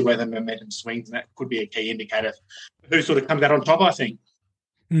sort of see where the momentum swings, and that could be a key indicator who sort of comes out on top, I think.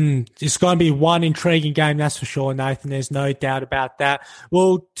 It's going to be one intriguing game, that's for sure, Nathan. There's no doubt about that.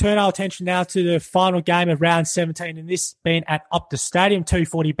 We'll turn our attention now to the final game of round 17, and this being at Optus Stadium,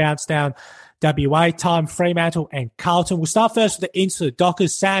 2:40 bounce down WA time, Fremantle and Carlton. We'll start first with the Inns for the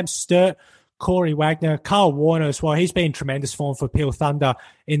Dockers, Sam Sturt, Corey Wagner, Carl Warner as well. He's been in tremendous form for Peel Thunder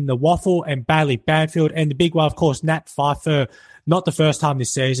in the Waffle, and Bailey Banfield. And the big one, of course, Nat Pfeiffer, not the first time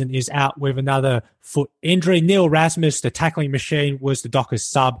this season, is out with another foot injury. Neil Rasmus, the tackling machine, was the Dockers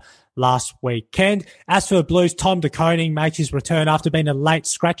sub last weekend. As for the Blues, Tom De Koning makes his return after being a late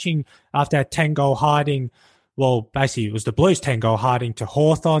scratching after a 10-goal hiding. Well, basically, it was the Blues' 10-goal hiding to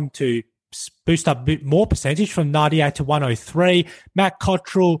Hawthorn to boost up a bit more percentage from 98 to 103. Matt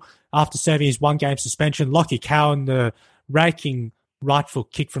Cottrell, after serving his one-game suspension, Lockie Cowan, the raking right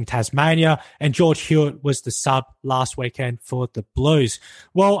foot kick from Tasmania, and George Hewitt was the sub last weekend for the Blues.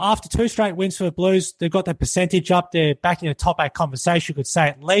 Well, after two straight wins for the Blues, they've got their percentage up. They're back in the top 8 conversation, you could say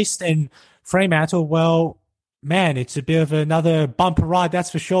at least. And Fremantle, well, man, it's a bit of another bumper ride,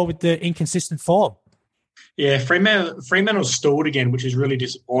 that's for sure, with the inconsistent form. Yeah, Fremantle stalled again, which is really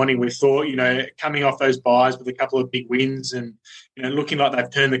disappointing. We thought, coming off those buys with a couple of big wins and, looking like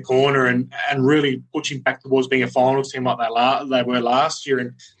they've turned the corner and really pushing back towards being a finals team like they were last year.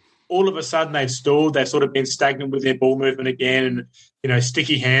 And all of a sudden they've stalled. They've sort of been stagnant with their ball movement again and,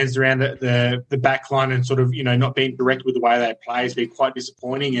 sticky hands around the back line and sort of, not being direct with the way they play has been quite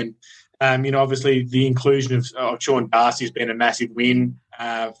disappointing. And, obviously the inclusion of Sean Darcy has been a massive win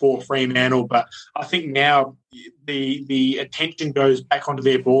for Fremantle, but I think now the attention goes back onto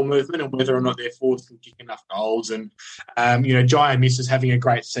their ball movement and whether or not their forwards can kick enough goals. And, Jai Miss is having a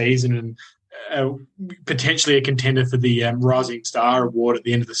great season and potentially a contender for the Rising Star Award at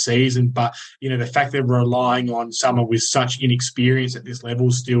the end of the season. But, the fact that we're relying on someone with such inexperience at this level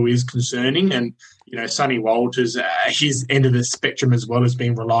still is concerning. And, Sonny Walters, his end of the spectrum as well, has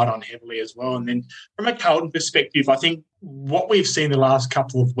been relied on heavily as well. And then from a Carlton perspective, I think what we've seen the last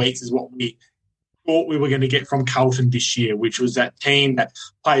couple of weeks is what we thought we were going to get from Carlton this year, which was that team that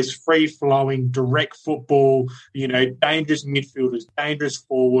plays free-flowing, direct football, dangerous midfielders, dangerous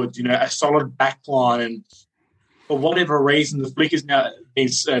forwards, a solid back line. And for whatever reason, the flick is now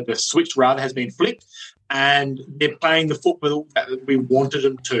the switch rather has been flicked, and they're playing the football that we wanted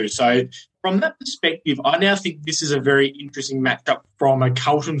them to. So from that perspective, I now think this is a very interesting matchup from a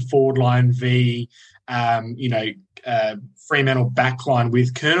Carlton forward line v Fremantle backline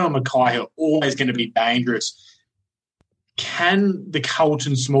with Colonel and Mackay, who are always going to be dangerous. Can the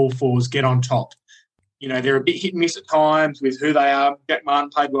Carlton small forwards get on top? They're a bit hit and miss at times with who they are. Jack Martin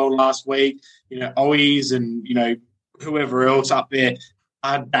played well last week. Owies and, whoever else up there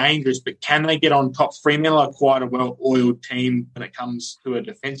are dangerous, but can they get on top? Fremantle are quite a well-oiled team when it comes to a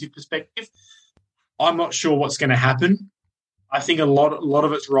defensive perspective. I'm not sure what's going to happen. I think a lot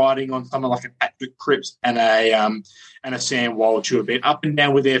of it's riding on someone like a Patrick Cripps and a Sam Walsh who have been up and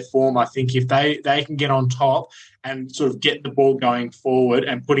down with their form. I think if they can get on top and sort of get the ball going forward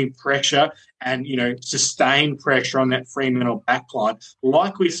and putting pressure and, sustain pressure on that Fremantle backline,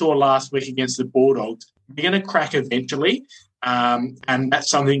 like we saw last week against the Bulldogs, they're going to crack eventually. And that's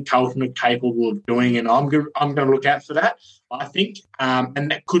something Carlton are capable of doing, and I'm going to look out for that, I think. And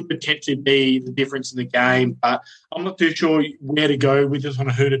that could potentially be the difference in the game, but I'm not too sure where to go with this on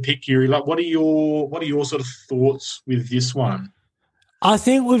who to pick here. Like, what are your sort of thoughts with this one? I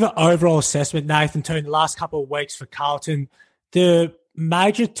think with an overall assessment, Nathan, too, in the last couple of weeks for Carlton, the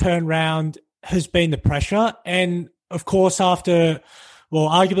major turnaround has been the pressure. And, of course, after,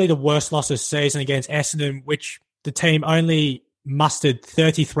 arguably the worst loss of the season against Essendon, which the team only mustered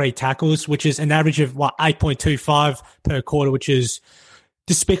 33 tackles, which is an average of 8.25 per quarter, which is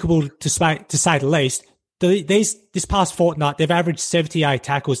despicable to say the least. This past fortnight, they've averaged 78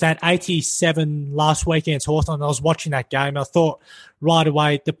 tackles. They had 87 last week against Hawthorn. I was watching that game. I thought right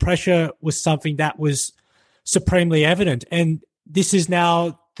away the pressure was something that was supremely evident. And this is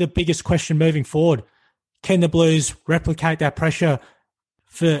now the biggest question moving forward. Can the Blues replicate that pressure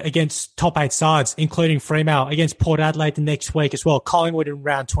against top 8 sides, including Fremantle, against Port Adelaide the next week as well, Collingwood in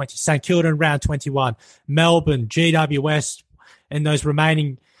round 20, St Kilda in round 21, Melbourne, GWS, and those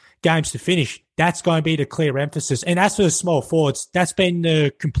remaining games to finish? That's going to be the clear emphasis. And as for the small forwards, that's been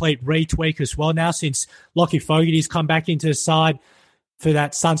the complete retweak as well now since Lockie Fogarty's come back into the side for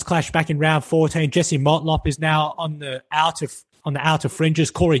that Suns clash back in round 14. Jesse Motlop is now on the outer fringes.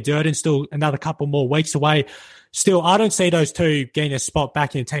 Corey Durden's still another couple more weeks away. Still, I don't see those two getting a spot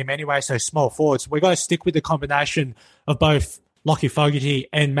back in the team anyway, so small forwards. We're going to stick with the combination of both Lockie Fogarty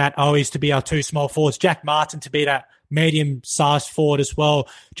and Matt Owies to be our two small forwards. Jack Martin to be that medium-sized forward as well.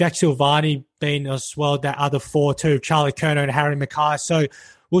 Jack Silvani being as well that other forward too, Charlie Curnow and Harry Mackay. So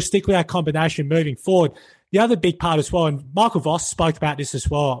we'll stick with that combination moving forward. The other big part as well, and Michael Voss spoke about this as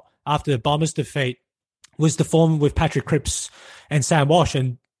well after the Bombers' defeat, was the form with Patrick Cripps and Sam Walsh,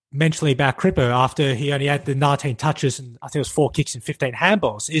 and mentioning about Cripper after he only had the 19 touches and I think it was 4 kicks and 15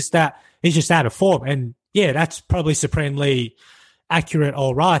 handballs, is that he's just out of form. And yeah, that's probably supremely accurate,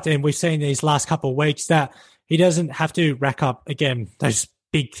 all right. And we've seen these last couple of weeks that he doesn't have to rack up, again, those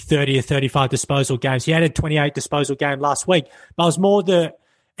big 30 or 35 disposal games. He had a 28 disposal game last week, but it was more the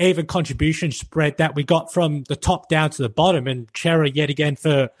even contribution spread that we got from the top down to the bottom. And Chera yet again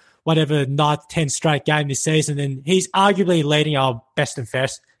for whatever 9th, 10th straight game this season. And he's arguably leading our best and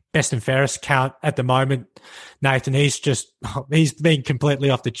fairest count at the moment, Nathan. He's been completely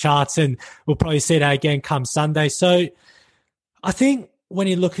off the charts, and we'll probably see that again come Sunday. So I think when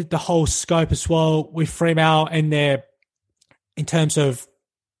you look at the whole scope as well with Fremantle and their, in terms of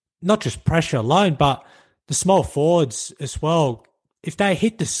not just pressure alone, but the small forwards as well, if they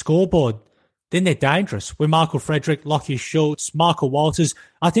hit the scoreboard, then they're dangerous. With Michael Frederick, Lockie Schultz, Michael Walters,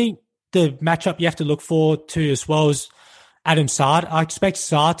 I think the matchup you have to look forward to as well as Adam Sard. I expect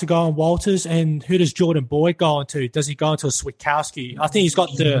Sard to go on Walters, and who does Jordan Boyd go on to? Does he go into a Switkowski? I think he's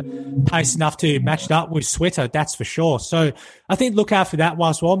got the pace enough to match it up with Switter, that's for sure. So I think look out for that one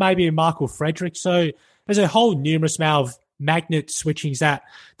as well, maybe Michael Frederick. So there's a whole numerous amount of magnet switchings that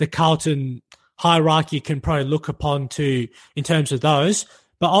the Carlton hierarchy can probably look upon to in terms of those.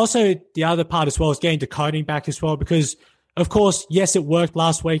 But also the other part as well is getting decoding back as well, because, of course, yes, it worked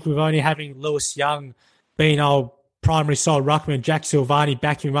last week with only having Lewis Young being our primary side ruckman, Jack Silvani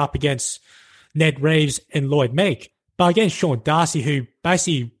backing him up against Ned Reeves and Lloyd Meek. But against Sean Darcy, who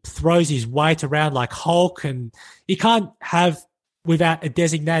basically throws his weight around like Hulk, and you can't have without a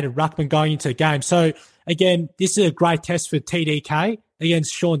designated ruckman going into the game. So, again, this is a great test for TDK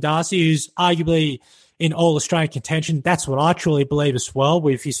against Sean Darcy, who's arguably in All-Australian contention. That's what I truly believe as well,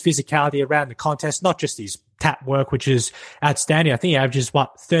 with his physicality around the contest, not just his tap work, which is outstanding. I think he averages,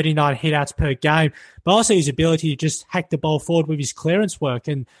 39 hit-outs per game, but also his ability to just hack the ball forward with his clearance work.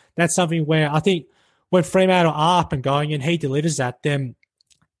 And that's something where I think when Fremantle are up and going and he delivers that, then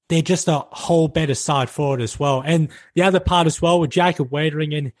they're just a whole better side forward as well. And the other part as well with Jacob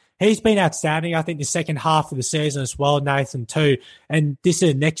Wiedering, and he's been outstanding, I think, the second half of the season as well, Nathan, too. And this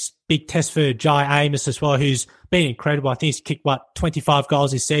is the next big test for Jai Amos as well, who's been incredible. I think he's kicked, 25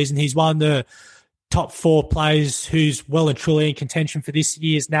 goals this season. He's one of the top 4 players who's well and truly in contention for this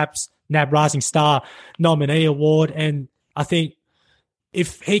year's NAB Rising Star nominee award. And I think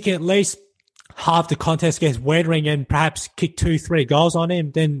if he can at least half the contest against Wiedering and perhaps kick 2-3 goals on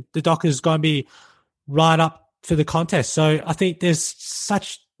him, then the Dockers is going to be right up for the contest. So I think there's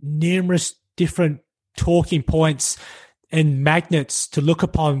such numerous different talking points and magnets to look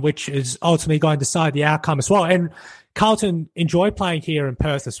upon, which is ultimately going to decide the outcome as well. And Carlton enjoy playing here in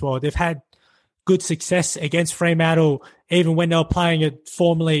Perth as well. They've had good success against Fremantle, even when they were playing at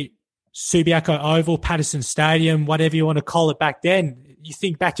formerly Subiaco Oval, Patterson Stadium, whatever you want to call it back then. You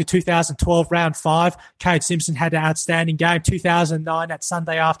think back to 2012 round 5, Cade Simpson had an outstanding game. 2009, that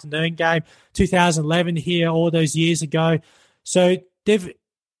Sunday afternoon game. 2011 here all those years ago. So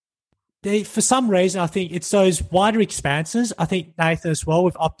they for some reason, I think it's those wider expanses. I think Nathan as well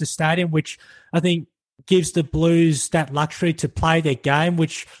with Optus Stadium, which I think gives the Blues that luxury to play their game,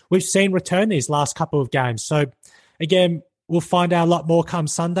 which we've seen return these last couple of games. So again, we'll find out a lot more come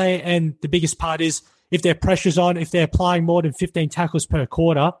Sunday. And the biggest part is if their pressure's on, if they're applying more than 15 tackles per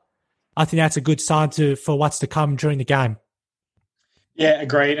quarter, I think that's a good sign for what's to come during the game. Yeah,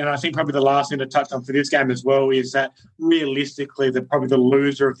 agreed. And I think probably the last thing to touch on for this game as well is that realistically, probably the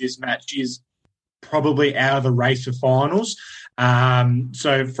loser of this match is probably out of the race for finals.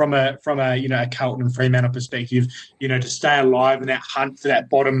 So from a a Carlton and Fremantle perspective, to stay alive in that hunt for that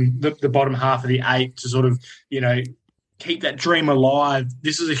the bottom half of the 8 to sort of keep that dream alive.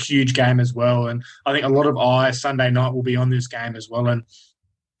 This is a huge game as well, and I think a lot of eyes Sunday night will be on this game as well. And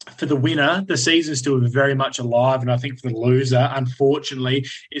for the winner, the season's still very much alive, and I think for the loser, unfortunately,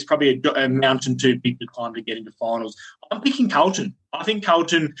 it's probably a mountain too big to climb to get into finals. I'm picking Carlton. I think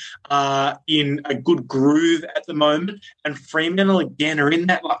Carlton are in a good groove at the moment, and Fremantle, again, are in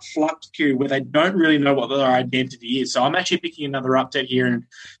that flux period where they don't really know what their identity is. So I'm actually picking another upset here and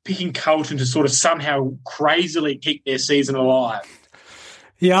picking Carlton to sort of somehow crazily keep their season alive.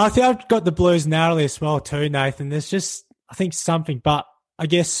 Yeah, I think I've got the Blues narrowly as well too, Nathan. There's just, I think, something, but I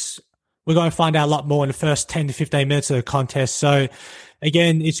guess we're going to find out a lot more in the first 10 to 15 minutes of the contest. So,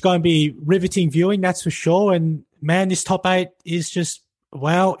 again, it's going to be riveting viewing, that's for sure. And, man, this top 8 is just,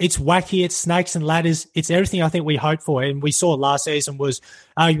 well, it's wacky. It's snakes and ladders. It's everything I think we hoped for. And we saw last season was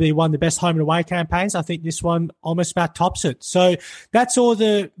arguably one of the best home and away campaigns. I think this one almost about tops it. So that's all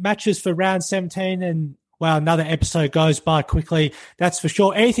the matches for round 17. And, well, another episode goes by quickly. That's for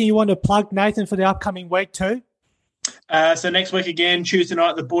sure. Anything you want to plug, Nathan, for the upcoming week too? So next week again, Tuesday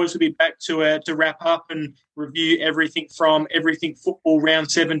night, the boys will be back to wrap up and review everything football round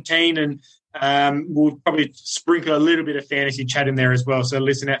 17, and we'll probably sprinkle a little bit of fantasy chat in there as well. So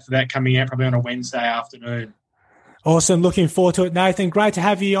listen out for that coming out probably on a Wednesday afternoon. Awesome. Looking forward to it, Nathan. Great to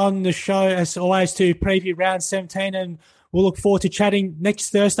have you on the show as always to preview round 17, and we'll look forward to chatting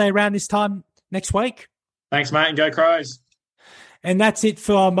next Thursday around this time next week. Thanks, mate, and go Crows. And that's it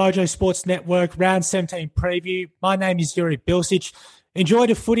for our Mojo Sports Network Round 17 preview. My name is Yuri Bilsic. Enjoy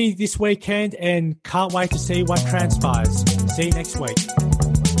the footy this weekend and can't wait to see what transpires. See you next week.